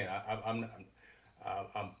overt. Again, I'm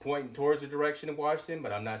pointing towards the direction of Washington,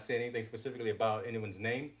 but I'm not saying anything specifically about anyone's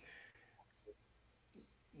name.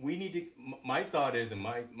 We need to. My thought is, and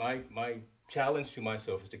my challenge to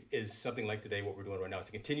myself is something like today, what we're doing right now, is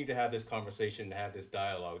to continue to have this conversation, to have this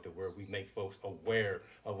dialogue, to where we make folks aware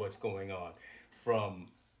of what's going on from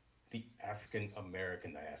the African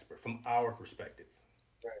American diaspora, from our perspective.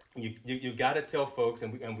 Right. You got to tell folks,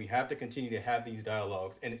 and we have to continue to have these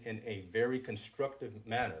dialogues in a very constructive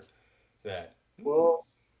manner. That Well,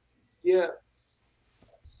 yeah.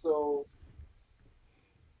 So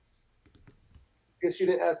I guess you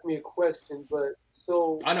didn't ask me a question, but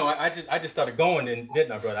so I know I just started going, and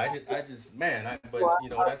didn't I, brother? I just man, well,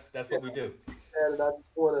 but that's yeah, what we do. and I just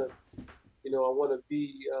want to, I want to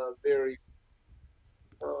be very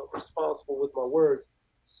responsible with my words.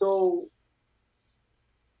 So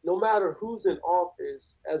no matter who's in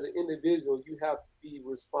office, as an individual, you have to be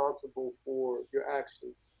responsible for your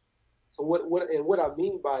actions. So what I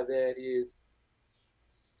mean by that is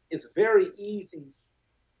it's very easy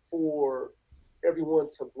for everyone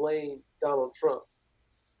to blame Donald Trump,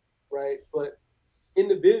 right? But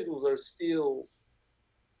individuals are still,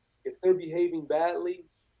 if they're behaving badly,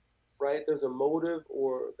 right? There's a motive,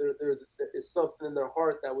 or there's is something in their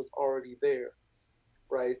heart that was already there,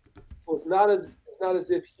 right? So it's not as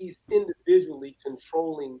if he's individually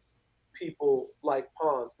controlling people like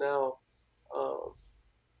pawns. Now, um,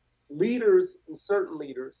 leaders and certain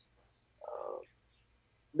leaders uh,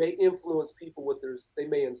 may influence people with their. They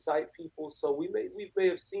may incite people. So we may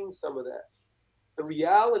have seen some of that. The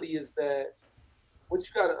reality is that what you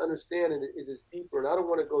got to understand is it's deeper, and I don't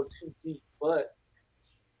want to go too deep, but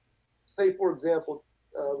say for example,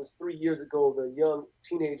 it was 3 years ago, the young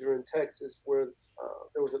teenager in Texas where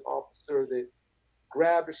there was an officer that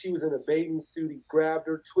grabbed her. She was in a bathing suit. He grabbed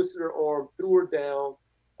her, twisted her arm, threw her down.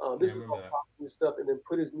 Yeah, I This was remember all that. boxing stuff, and then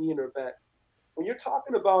put his knee in her back. When you're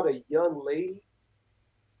talking about a young lady,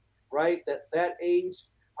 right, that age,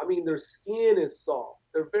 I mean, their skin is soft.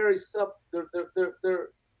 They're very soft.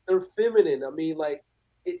 They're feminine. I mean, like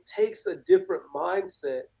it takes a different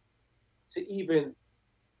mindset to even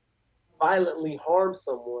violently harm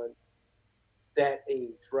someone that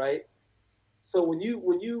age, right? So when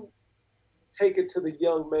you take it to the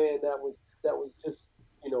young man that was just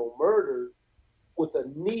murdered with a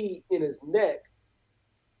knee in his neck,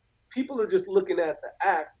 people are just looking at the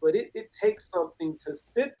act, but it takes something to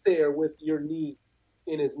sit there with your knee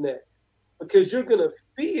in his neck because you're gonna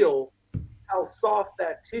feel how soft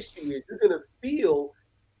that tissue is. You're gonna feel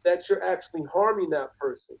that you're actually harming that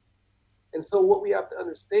person. And so what we have to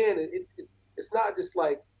understand is it's not just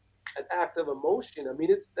like an act of emotion. I mean,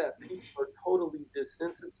 it's that people are totally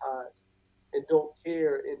desensitized and don't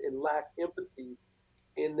care and lack empathy,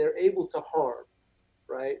 and they're able to harm,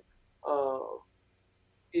 right? Um,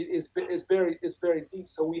 it's very deep.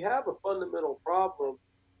 So we have a fundamental problem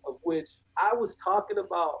of which I was talking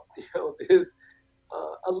about, this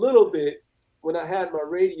a little bit when I had my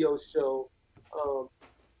radio show, um,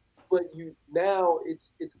 but you now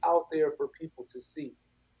it's out there for people to see.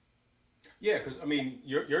 Yeah, because I mean,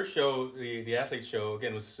 your show, the athlete show,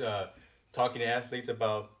 again was talking to athletes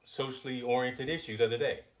about socially oriented issues of the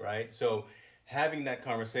day, right? So having that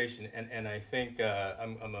conversation, and I think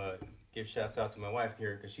I'm gonna give shouts out to my wife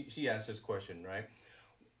here because she asked this question, right?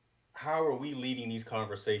 How are we leading these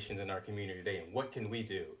conversations in our community today, and what can we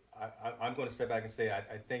do? I'm going to step back and say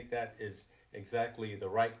I think that is exactly the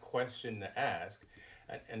right question to ask.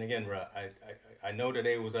 And again, I know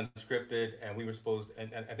today was unscripted, and we were supposed,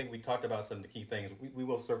 and I think we talked about some of the key things. We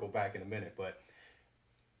will circle back in a minute, but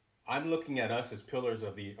I'm looking at us as pillars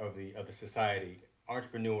of the society,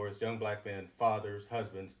 entrepreneurs, young black men, fathers,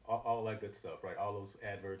 husbands, all that good stuff, right? All those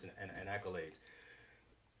adverts and accolades.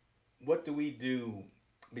 What do we do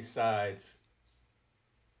besides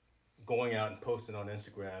going out and posting on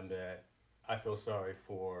Instagram that I feel sorry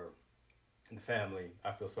for the family,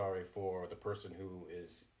 I feel sorry for the person who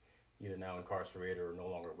is either now incarcerated or no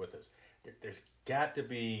longer with us. There's got to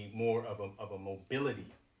be more of a mobility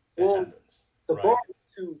that Well, happens, the bar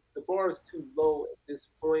right? the bar is too low at this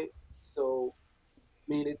point. So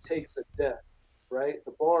I mean, it takes a death, right?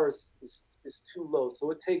 The bar is too low,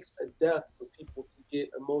 so it takes a death for people to get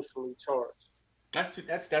emotionally charged. That's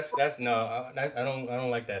no. I don't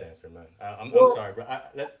like that answer, man. I'm Well, sorry, bro.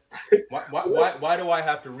 Why do I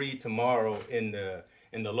have to read tomorrow in the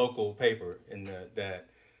local paper that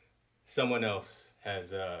someone else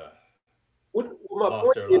has my lost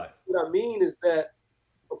point their is, life? what I mean is that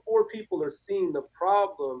before people are seeing the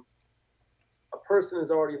problem, a person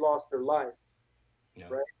has already lost their life, You know,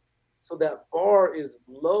 right? So that bar is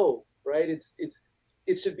low, right?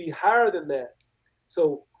 It should be higher than that.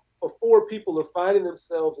 So before people are finding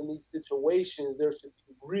themselves in these situations, there should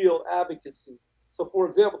be real advocacy. So, for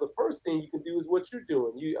example, the first thing you can do is what you're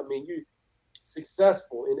doing. You're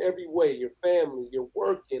successful in every way. Your family, you're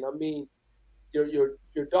working. I mean, your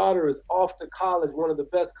daughter is off to college, one of the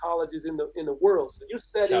best colleges in the world. So you're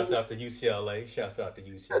setting. shouts out to UCLA. Shouts out to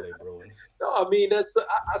UCLA Bruins. No, I mean I see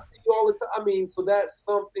you all the time. I mean, so that's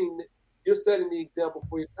something that you're setting the example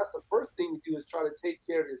for you. That's the first thing you do is try to take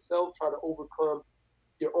care of yourself, try to overcome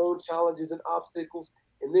your own challenges and obstacles,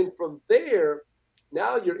 and then from there,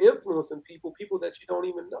 now you're influencing people that you don't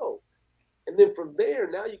even know. And then from there,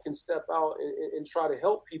 now you can step out and try to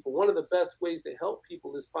help people. One of the best ways to help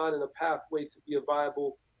people is finding a pathway to be a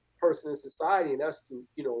viable person in society, and that's through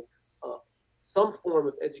some form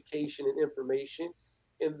of education and information.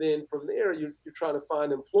 and then from there you're trying to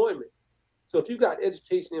find employment. So if you got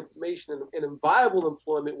education, information, and viable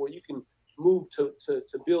employment where you can move to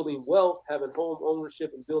building wealth, having home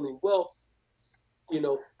ownership and building wealth,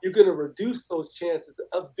 you're going to reduce those chances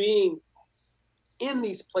of being in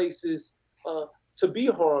these places uh, to be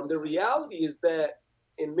harmed. The reality is that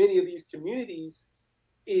in many of these communities,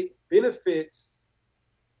 it benefits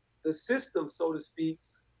the system, so to speak,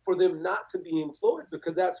 for them not to be employed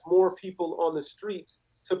because that's more people on the streets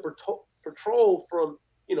to patrol from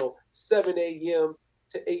 7 a.m.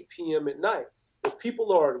 to 8 p.m. at night. If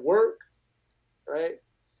people are at work, right?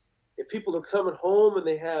 If people are coming home and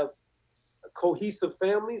they have cohesive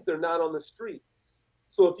families, they're not on the street.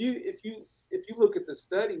 So if you look at the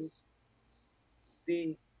studies,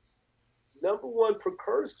 the number one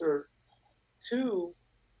precursor to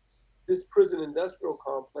this prison industrial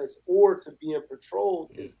complex or to being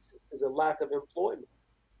patrolled is a lack of employment,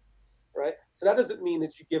 right? So that doesn't mean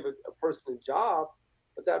that you give a person a job,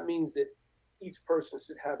 but that means that each person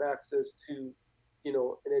should have access to,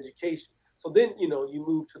 an education. So then, you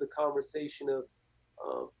move to the conversation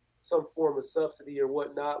of some form of subsidy or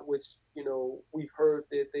whatnot, which, we've heard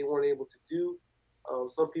that they weren't able to do.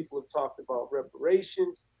 Some people have talked about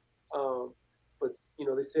reparations, but,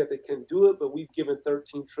 they said they couldn't do it, but we've given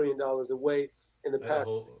 $13 trillion away in the That's a past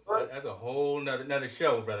whole months. that's a whole another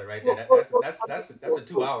show, brother, right there. Well, well, well, That's a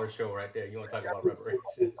 2 hour show right there. You want to talk about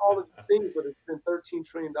reparations? all of these things, but it's been $13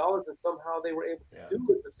 trillion, and somehow they were able to Yeah. do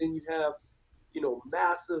it. But then you have,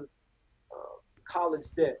 massive college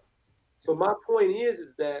debt. So my point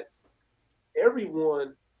is that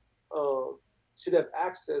everyone should have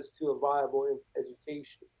access to a viable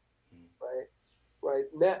education, right? Right.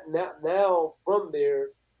 Now from there,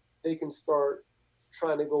 they can start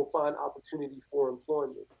trying to go find opportunity for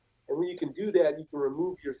employment. And when you can do that, you can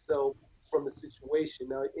remove yourself from the situation.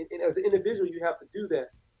 Now, and as an individual, you have to do that.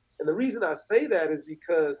 And the reason I say that is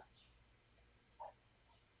because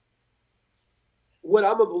what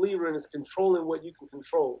I'm a believer in is controlling what you can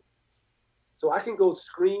control. So I can go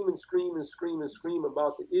scream and scream and scream and scream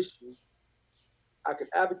about the issue. I can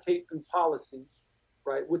advocate through policy,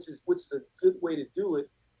 right, which is a good way to do it.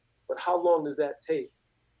 But how long does that take,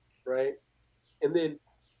 right? And then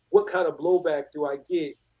what kind of blowback do I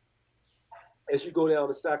get as you go down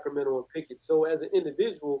to Sacramento and picket? So as an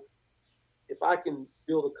individual, if I can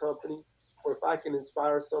build a company, or if I can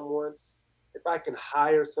inspire someone, if I can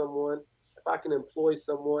hire someone, if I can employ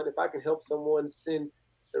someone, if I can help someone send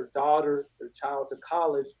their daughter, their child to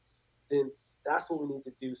college, then that's what we need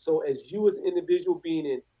to do. So as you as an individual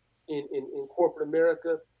being in corporate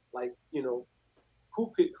America, like,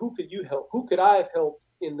 who could you help? Who could I have helped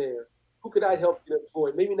in there? Who could I help you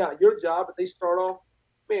employ? Maybe not your job, but they start off,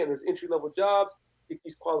 man, there's entry level jobs, get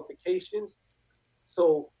these qualifications.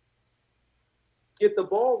 So get the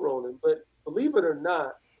ball rolling. But believe it or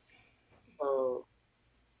not, uh,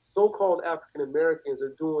 so-called African Americans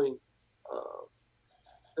are doing. Uh,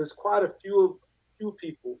 there's quite a few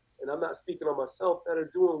people, and I'm not speaking on myself, that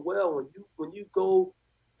are doing well. When you go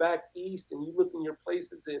back east and you look in your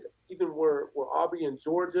places, and even where Aubrey in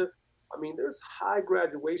Georgia, I mean, there's high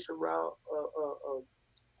graduation route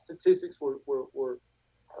statistics where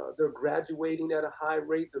they're graduating at a high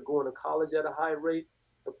rate, they're going to college at a high rate.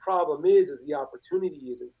 The problem is the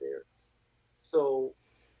opportunity isn't there. So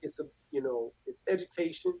it's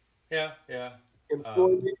education, Yeah, yeah. Um,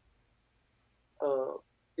 employment, uh,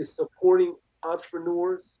 is supporting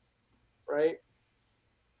entrepreneurs, right?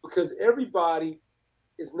 Because everybody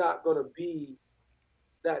is not going to be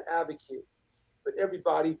that advocate, but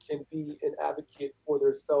everybody can be an advocate for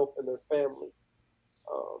their self and their family.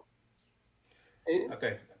 Um, and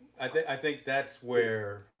okay. I think that's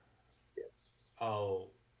where I'll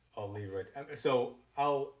I'll leave it. So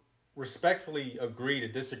I'll respectfully agree to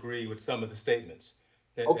disagree with some of the statements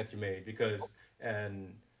okay, that you made because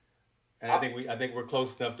and and I, I think we're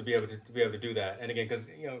close enough to be able to do that. And again, because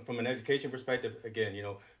from an education perspective, again,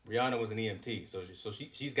 Brianna was an EMT, so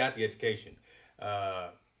she's got the education.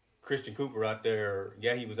 Uh, Christian Cooper out there,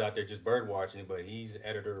 yeah, he was out there just bird watching, but he's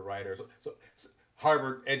editor, writer, so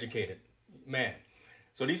Harvard educated man.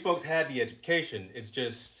 So these folks had the education. It's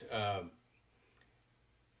just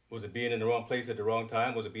was it being in the wrong place at the wrong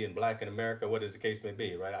time? Was it being black in America? What is the case may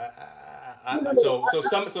be, right? no, no, no,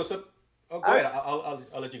 So. Oh, go I, ahead.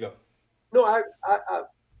 I'll let you go. no, I,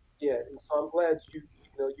 yeah, and so I'm glad you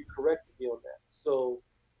corrected me on that. So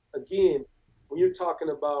again, when you're talking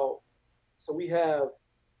about, so we have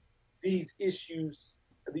these issues,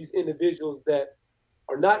 these individuals that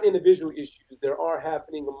are not individual issues. There are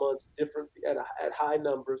happening amongst different at high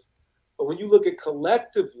numbers. But when you look at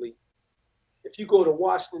collectively, if you go to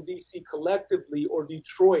Washington, D.C. collectively, or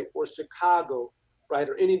Detroit or Chicago, right,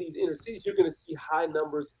 or any of these inner cities, you're going to see high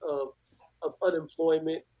numbers of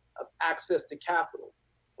unemployment, of access to capital,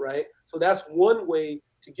 right? So that's one way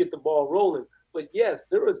to get the ball rolling. But yes,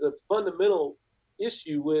 there is a fundamental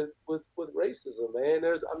issue with racism, man.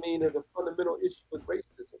 There's a fundamental issue with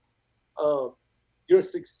racism. Your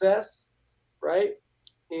success, right,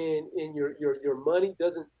 and your money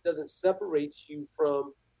doesn't separate you uh,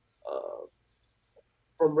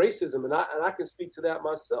 from racism, and I can speak to that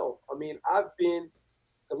myself. I mean, I've been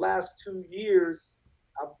the last 2 years.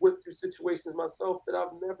 I've went through situations myself that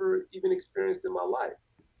I've never even experienced in my life,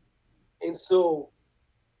 and so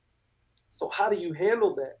how do you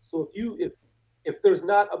handle that? So if there's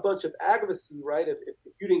not a bunch of advocacy, right? If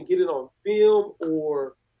you didn't get it on film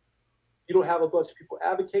or you don't have a bunch of people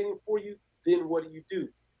advocating for you, then what do?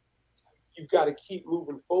 You've got to keep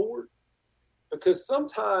moving forward because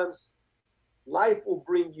sometimes life will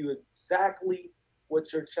bring you exactly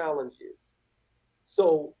what your challenge is.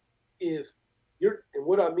 So if and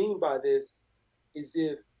what I mean by this is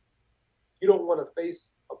if you don't want to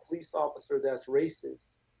face a police officer that's racist,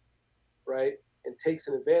 right, and takes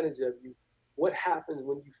an advantage of you, what happens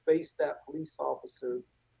when you face that police officer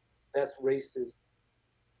that's racist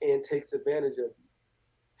and takes advantage of you?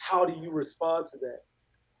 How do you respond to that?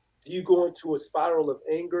 Do you go into a spiral of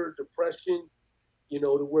anger, depression,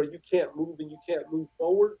 to where you can't move and you can't move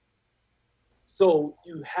forward? So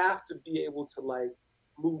you have to be able to like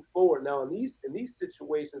move forward. Now in these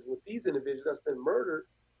situations with these individuals that's been murdered,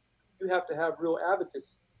 you have to have real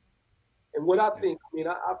advocacy. And what I Yeah. think, I mean,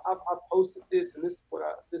 I posted this, and this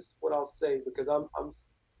is what I'll say because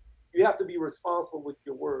you have to be responsible with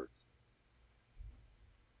your words.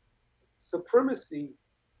 Supremacy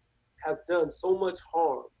has done so much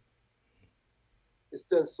harm. It's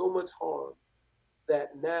done so much harm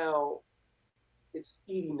that now it's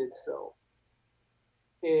eating itself.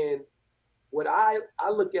 And what I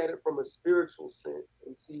look at it from a spiritual sense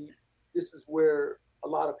and see this is where a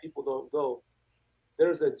lot of people don't go.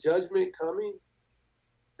 There's a judgment coming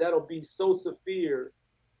that'll be so severe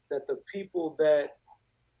that the people that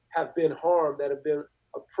have been harmed, that have been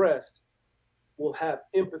oppressed, will have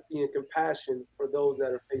empathy and compassion for those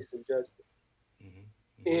that are facing judgment. Hmm.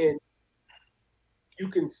 Hmm. And you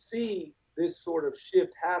can see this sort of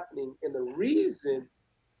shift happening. And the reason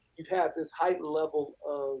you've had this heightened level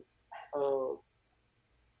of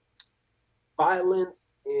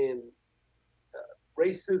violence and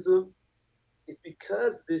racism is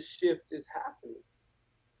because this shift is happening.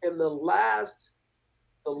 And the last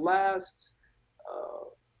uh,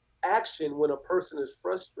 action when a person is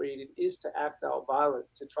frustrated is to act out violent,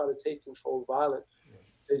 to try to take control violent,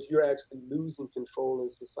 because you're actually losing control in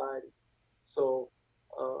society. So,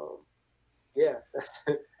 um, yeah, that's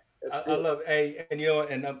I it. love and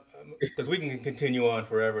and because we can continue on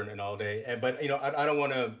forever and all day, and but I don't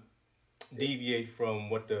want to deviate from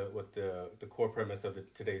what the core premise of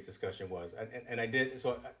today's discussion was, and I did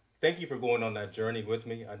so. Thank you for going on that journey with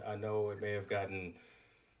me. I know it may have gotten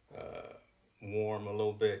warm a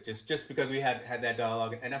little bit just because we had that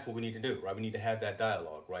dialogue, and that's what we need to do, right? We need to have that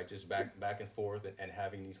dialogue, right? Just back and forth, and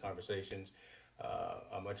having these conversations.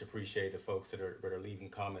 I much appreciate the folks that are leaving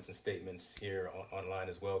comments and statements here online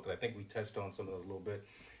as well, because I think we touched on some of those a little bit,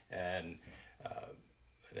 and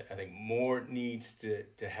I think more needs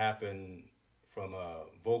to happen from a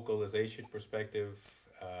vocalization perspective.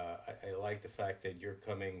 I like the fact that you're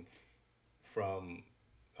coming from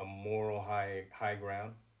a moral high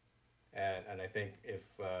ground, and I think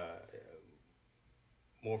if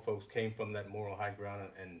more folks came from that moral high ground,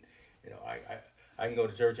 and I can go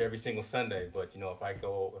to church every single Sunday, but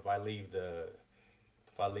if I leave the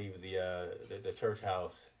church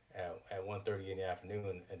house at 1:30 in the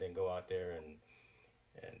afternoon, and then go out there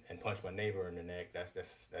and punch my neighbor in the neck, that's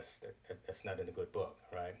not in a good book,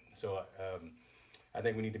 right? So I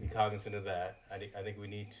think we need to be cognizant of that. I think we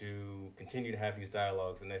need to continue to have these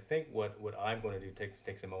dialogues, and I think what I'm going to do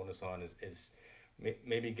take some onus on is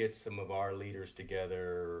maybe get some of our leaders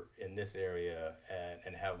together in this area,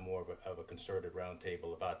 and have more of a concerted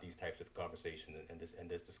roundtable about these types of conversations, and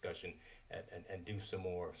this discussion, and do some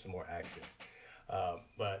more action.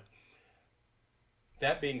 But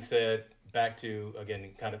that being said, back to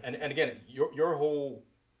again kind of, and again,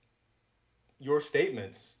 your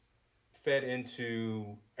statements fed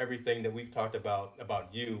into everything that we've talked about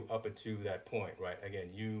you up until that point, right?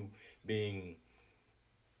 Again, you being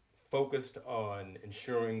focused on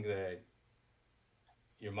ensuring that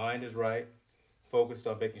your mind is right, focused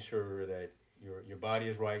on making sure that your body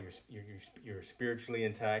is right, you're spiritually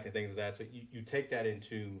intact, and things of that. So you take that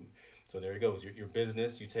into So there it goes. Your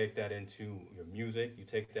business, you take that into your music, you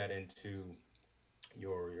take that into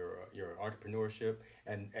your entrepreneurship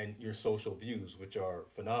and your social views, which are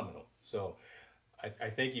phenomenal. So I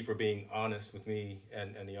thank you for being honest with me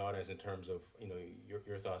and the audience in terms of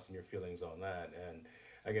your thoughts and your feelings on that. And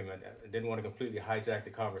again, man, I didn't want to completely hijack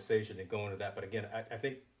the conversation and go into that, but again, I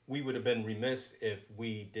think we would have been remiss if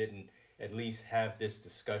we didn't at least have this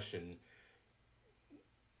discussion.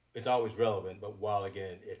 It's always relevant, but while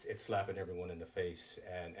again, it's slapping everyone in the face,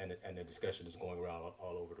 and the discussion is going around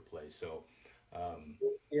all over the place. So, um,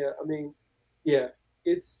 Yeah, I mean, yeah,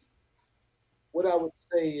 it's what I would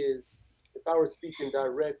say is if I were speaking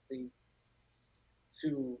directly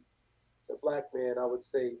to the black man, I would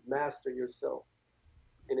say master yourself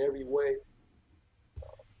in every way.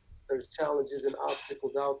 There's challenges and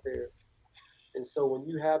obstacles out there. And so when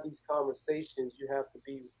you have these conversations, you have to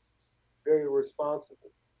be very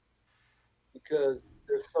responsible because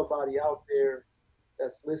there's somebody out there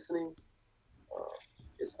that's listening. Uh,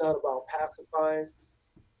 it's not about pacifying,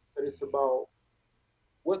 but it's about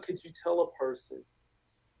what could you tell a person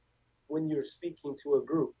when you're speaking to a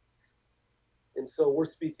group. And so we're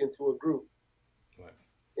speaking to a group. right,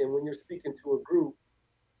 And when you're speaking to a group,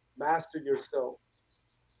 master yourself,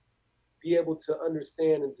 be able to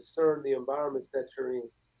understand and discern the environments that you're in,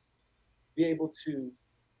 be able to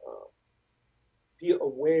uh, be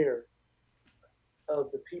aware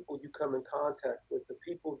of the people you come in contact with, the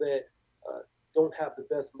people that uh, don't have the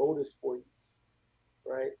best motives for you,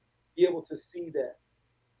 right? Be able to see that.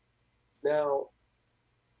 Now,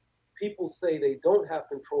 people say they don't have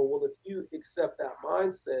control. Well, if you accept that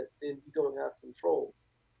mindset, then you don't have control.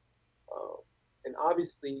 Um, and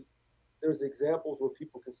obviously, there's examples where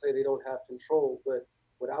people can say they don't have control, but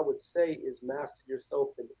what I would say is master yourself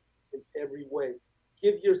in every way.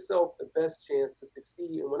 Give yourself the best chance to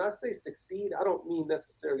succeed. And when I say succeed, I don't mean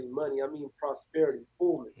necessarily money. I mean prosperity,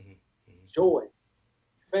 fullness, hmm hmm joy,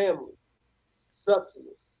 family,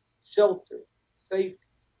 substance, shelter, safety,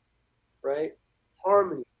 right? right,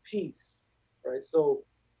 Harmony, peace, right? So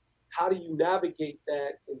how do you navigate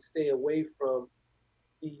that and stay away from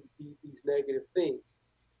these negative things?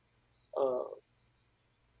 Uh,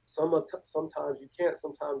 sometimes you can't.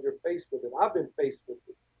 Sometimes you're faced with it. I've been faced with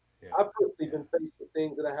it. yeah, I've personally yeah, been faced with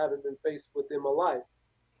things that I haven't been faced with in my life,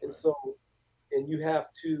 and right, so and you have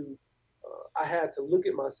to. I had to look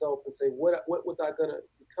at myself and say, what was I gonna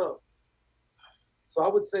become? So I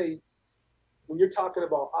would say when you're talking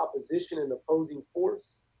about opposition and opposing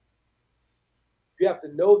force, you have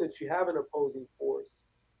to know that you have an opposing force,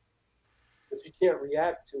 but you can't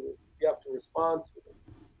react to it. You have to respond to it.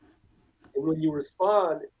 And when you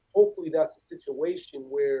respond, hopefully that's a situation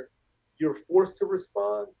where you're forced to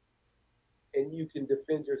respond and you can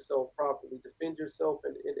defend yourself properly, defend yourself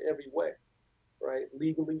in every way, right?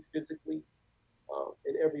 Legally, physically,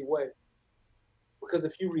 in every way. Because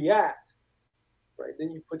if you react, right,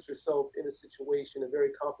 then you put yourself in a situation, a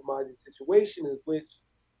very compromising situation, in which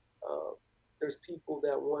uh, there's people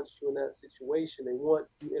that want you in that situation. They want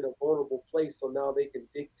you in a vulnerable place, so now they can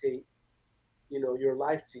dictate, your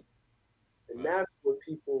life to you. And right, that's what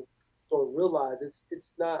people don't realize.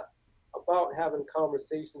 It's not about having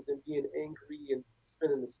conversations and being angry and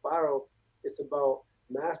spinning the spiral. It's about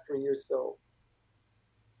mastering yourself.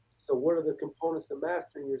 So what are the components of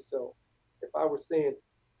mastering yourself? If I were saying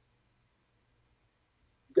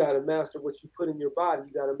you got to master what you put in your body,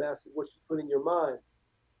 you got to master what you put in your mind.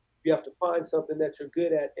 You have to find something that you're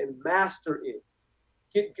good at and master it.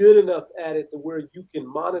 Get good enough at it to where you can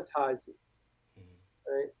monetize it, hmm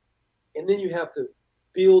right? And then you have to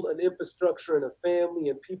build an infrastructure and a family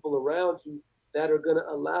and people around you that are going to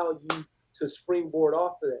allow you to springboard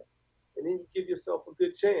off of that. And then you give yourself a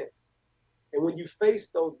good chance. And when you face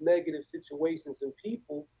those negative situations and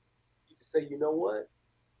people, you can say, you know what?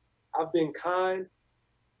 I've been kind,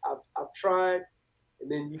 I've tried,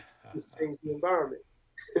 and then you just change the environment.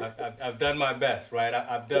 I've done my best, right?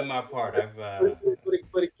 I've done my part. I've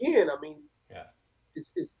But again, I mean, yeah,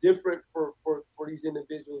 it's different for these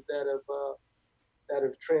individuals that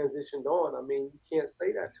have transitioned on. I mean, you can't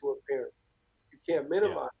say that to a parent. You can't yeah,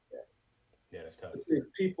 minimize that. yeah. That's tough. But there's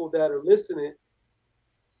people that are listening,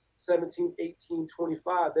 17, 18,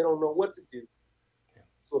 25, they don't know what to do. Yeah,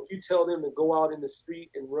 So if you tell them to go out in the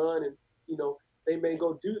street and run and, they may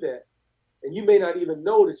go do that. And you may not even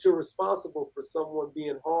know that you're responsible for someone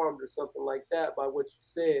being harmed or something like that by what you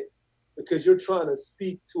said because you're trying to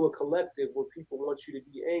speak to a collective where people want you to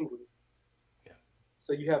be angry. yeah.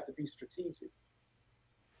 So you have to be strategic.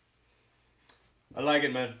 I like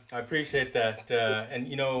it, man. I appreciate that. And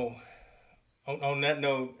On that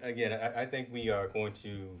note, again, I think we are going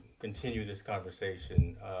to continue this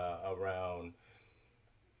conversation around.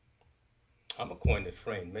 I'm gonna coin this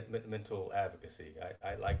frame, mental advocacy.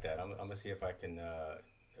 I like that. I'm gonna see if I can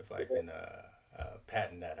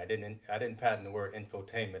patent that. I didn't patent the word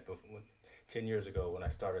infotainment before, 10 years ago when I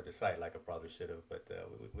started the site, like I probably should have. But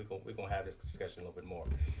we gonna have this discussion a little bit more.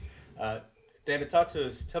 Uh, David, talk to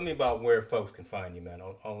us. Tell me about where folks can find you, man.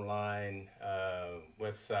 Online,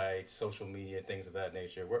 websites, social media, things of that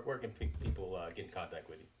nature. Where can people get in contact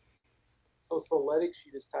with you? So Soletics,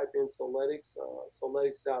 you just type in Soletics,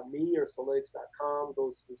 Soletics.me or Soletics.com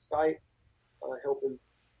goes to the site, helping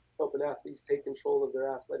athletes take control of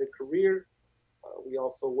their athletic career. We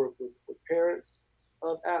also work with parents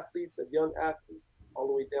of athletes, of young athletes, all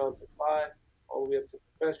the way down to five, all the way up to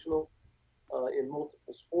professional in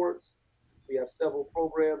multiple sports. We have several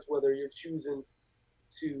programs, whether you're choosing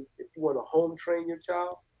if you want to home train your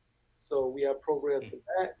child. So we have programs for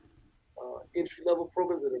that, entry level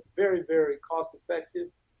programs that are very, very cost effective.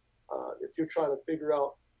 If you're trying to figure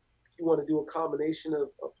out if you want to do a combination of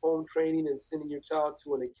home training and sending your child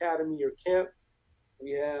to an academy or camp,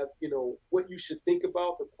 we have, what you should think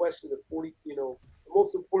about, the question of 40, the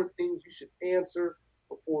most important things you should answer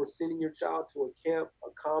before sending your child to a camp, a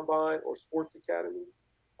combine, or sports academy.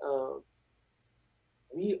 Um,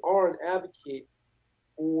 we are an advocate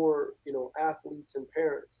for, athletes and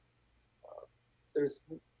parents. There's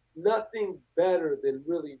nothing better than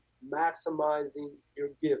really maximizing your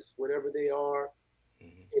gifts, whatever they are, Hmm.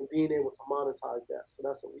 and being able to monetize that. So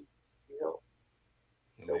that's what we help.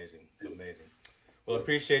 help Amazing, do. amazing. Well, Yeah.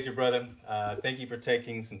 appreciate you, brother. Thank you for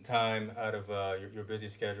taking some time out of your busy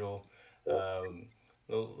schedule. Yeah.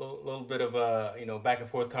 Little bit of back and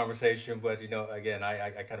forth conversation, but again,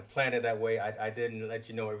 I kind of planned it that way. I didn't let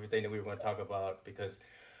you know everything that we were going to talk about because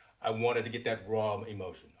I wanted to get that raw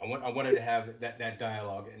emotion. I wanted to have that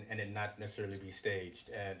dialogue and it not necessarily be staged.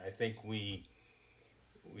 And I think we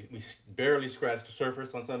barely scratched the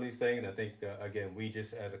surface on some of these things. And I think, again, we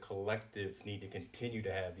just as a collective need to continue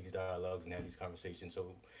to have these dialogues and have these conversations.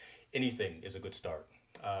 So anything is a good start.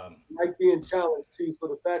 Um, Like being challenged too.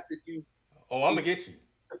 So oh, I'm going to get you.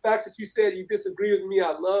 the facts that you said you disagree with me,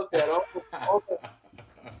 I love that.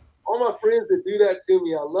 All my friends that do that to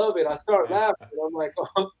me, I love it. I start laughing. I'm like,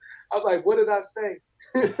 I'm like, what did I say?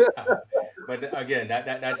 But again,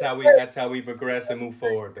 that's how we progress and move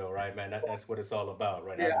forward, though, right, man? That's what it's all about,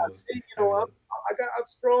 right? Yeah, Having I those think having those. I'm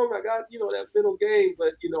strong. I got that middle game,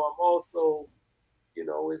 but I'm also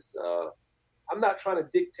it's I'm not trying to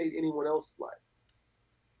dictate anyone else's life.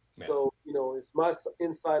 Yeah, So it's my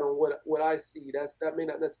insight on what I see. That may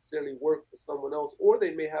not necessarily work for someone else, or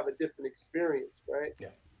they may have a different experience, right? yeah,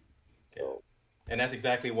 yeah. So And that's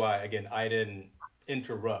exactly why, again, I didn't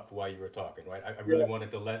interrupt while you were talking, right? I really yeah,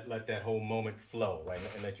 wanted to let that whole moment flow, right,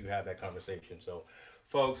 and let you have that conversation. So,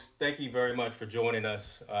 folks, thank you very much for joining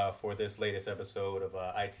us for this latest episode of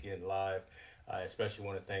ITN Live. I especially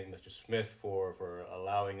want to thank Mr. Smith for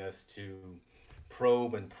allowing us to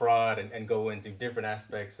probe and prod and go into different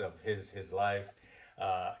aspects of his life.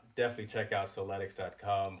 Definitely check out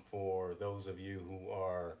Soletics.com for those of you who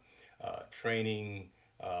are training,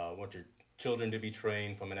 want your children to be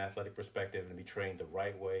trained from an athletic perspective and be trained the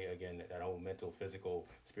right way. Again, that whole mental, physical,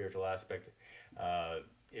 spiritual aspect. Uh,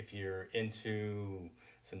 if you're into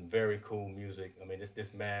some very cool music, I mean,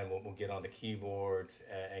 this man will get on the keyboards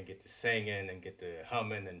and get to singing and get to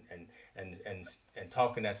humming and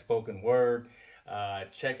talking that spoken word.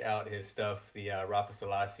 Check out his stuff, the Rafa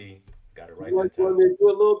Selassie. Got it you right want, that you time. want me to do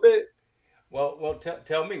a little bit? Well,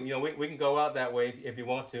 tell me. We can go out that way if you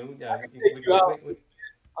want to. I can take you out.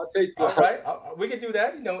 I'll take you All out. right, we can do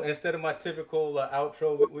that. Instead of my typical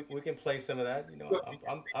outro, we can play some of that.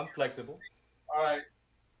 I'm flexible. All right,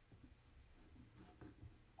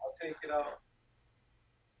 I'll take it out.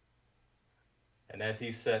 And as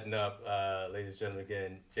he's setting up, ladies and gentlemen,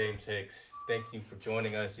 again, James Hicks, thank you for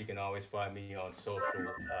joining us. You can always find me on social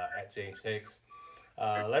at James Hicks.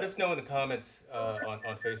 Let us know in the comments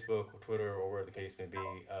on Facebook or Twitter or wherever the case may be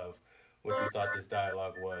of what you thought this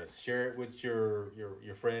dialogue was. Share it with your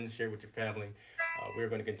friends, share it with your family. We're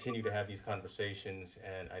going to continue to have these conversations,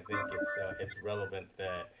 and I think it's relevant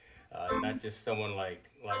that not just someone like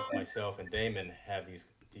myself and Damon have these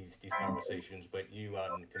conversations, but you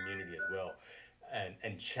out in the community as well,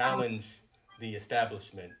 and challenge the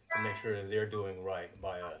establishment to make sure that they're doing right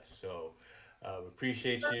by us. So we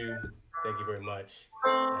appreciate you. Thank you very much.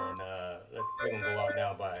 And we're going to go out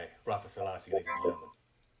now by Rafa Selassie, ladies and gentlemen.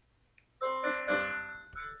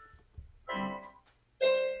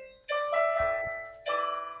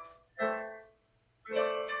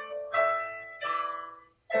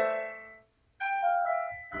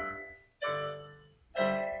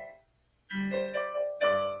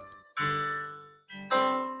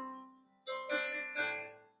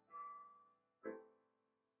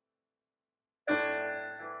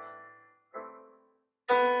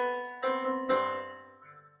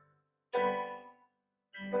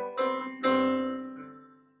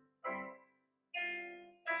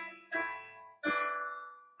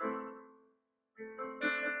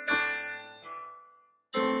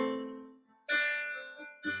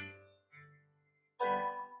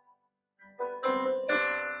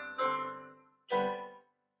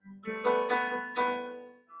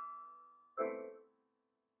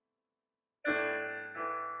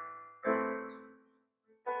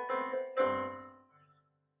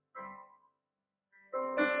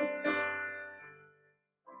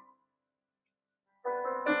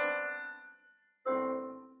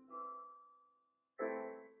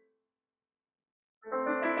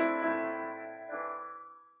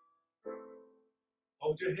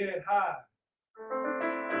 Hold your head high.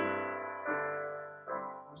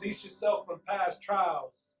 Release yourself from past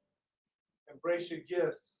trials. Embrace your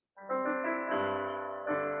gifts.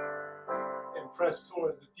 And press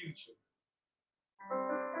towards the future.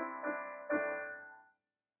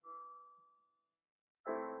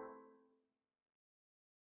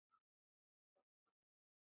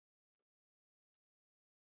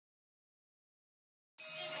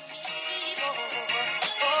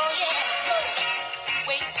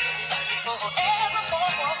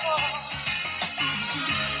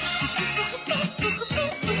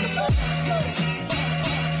 Forevermore.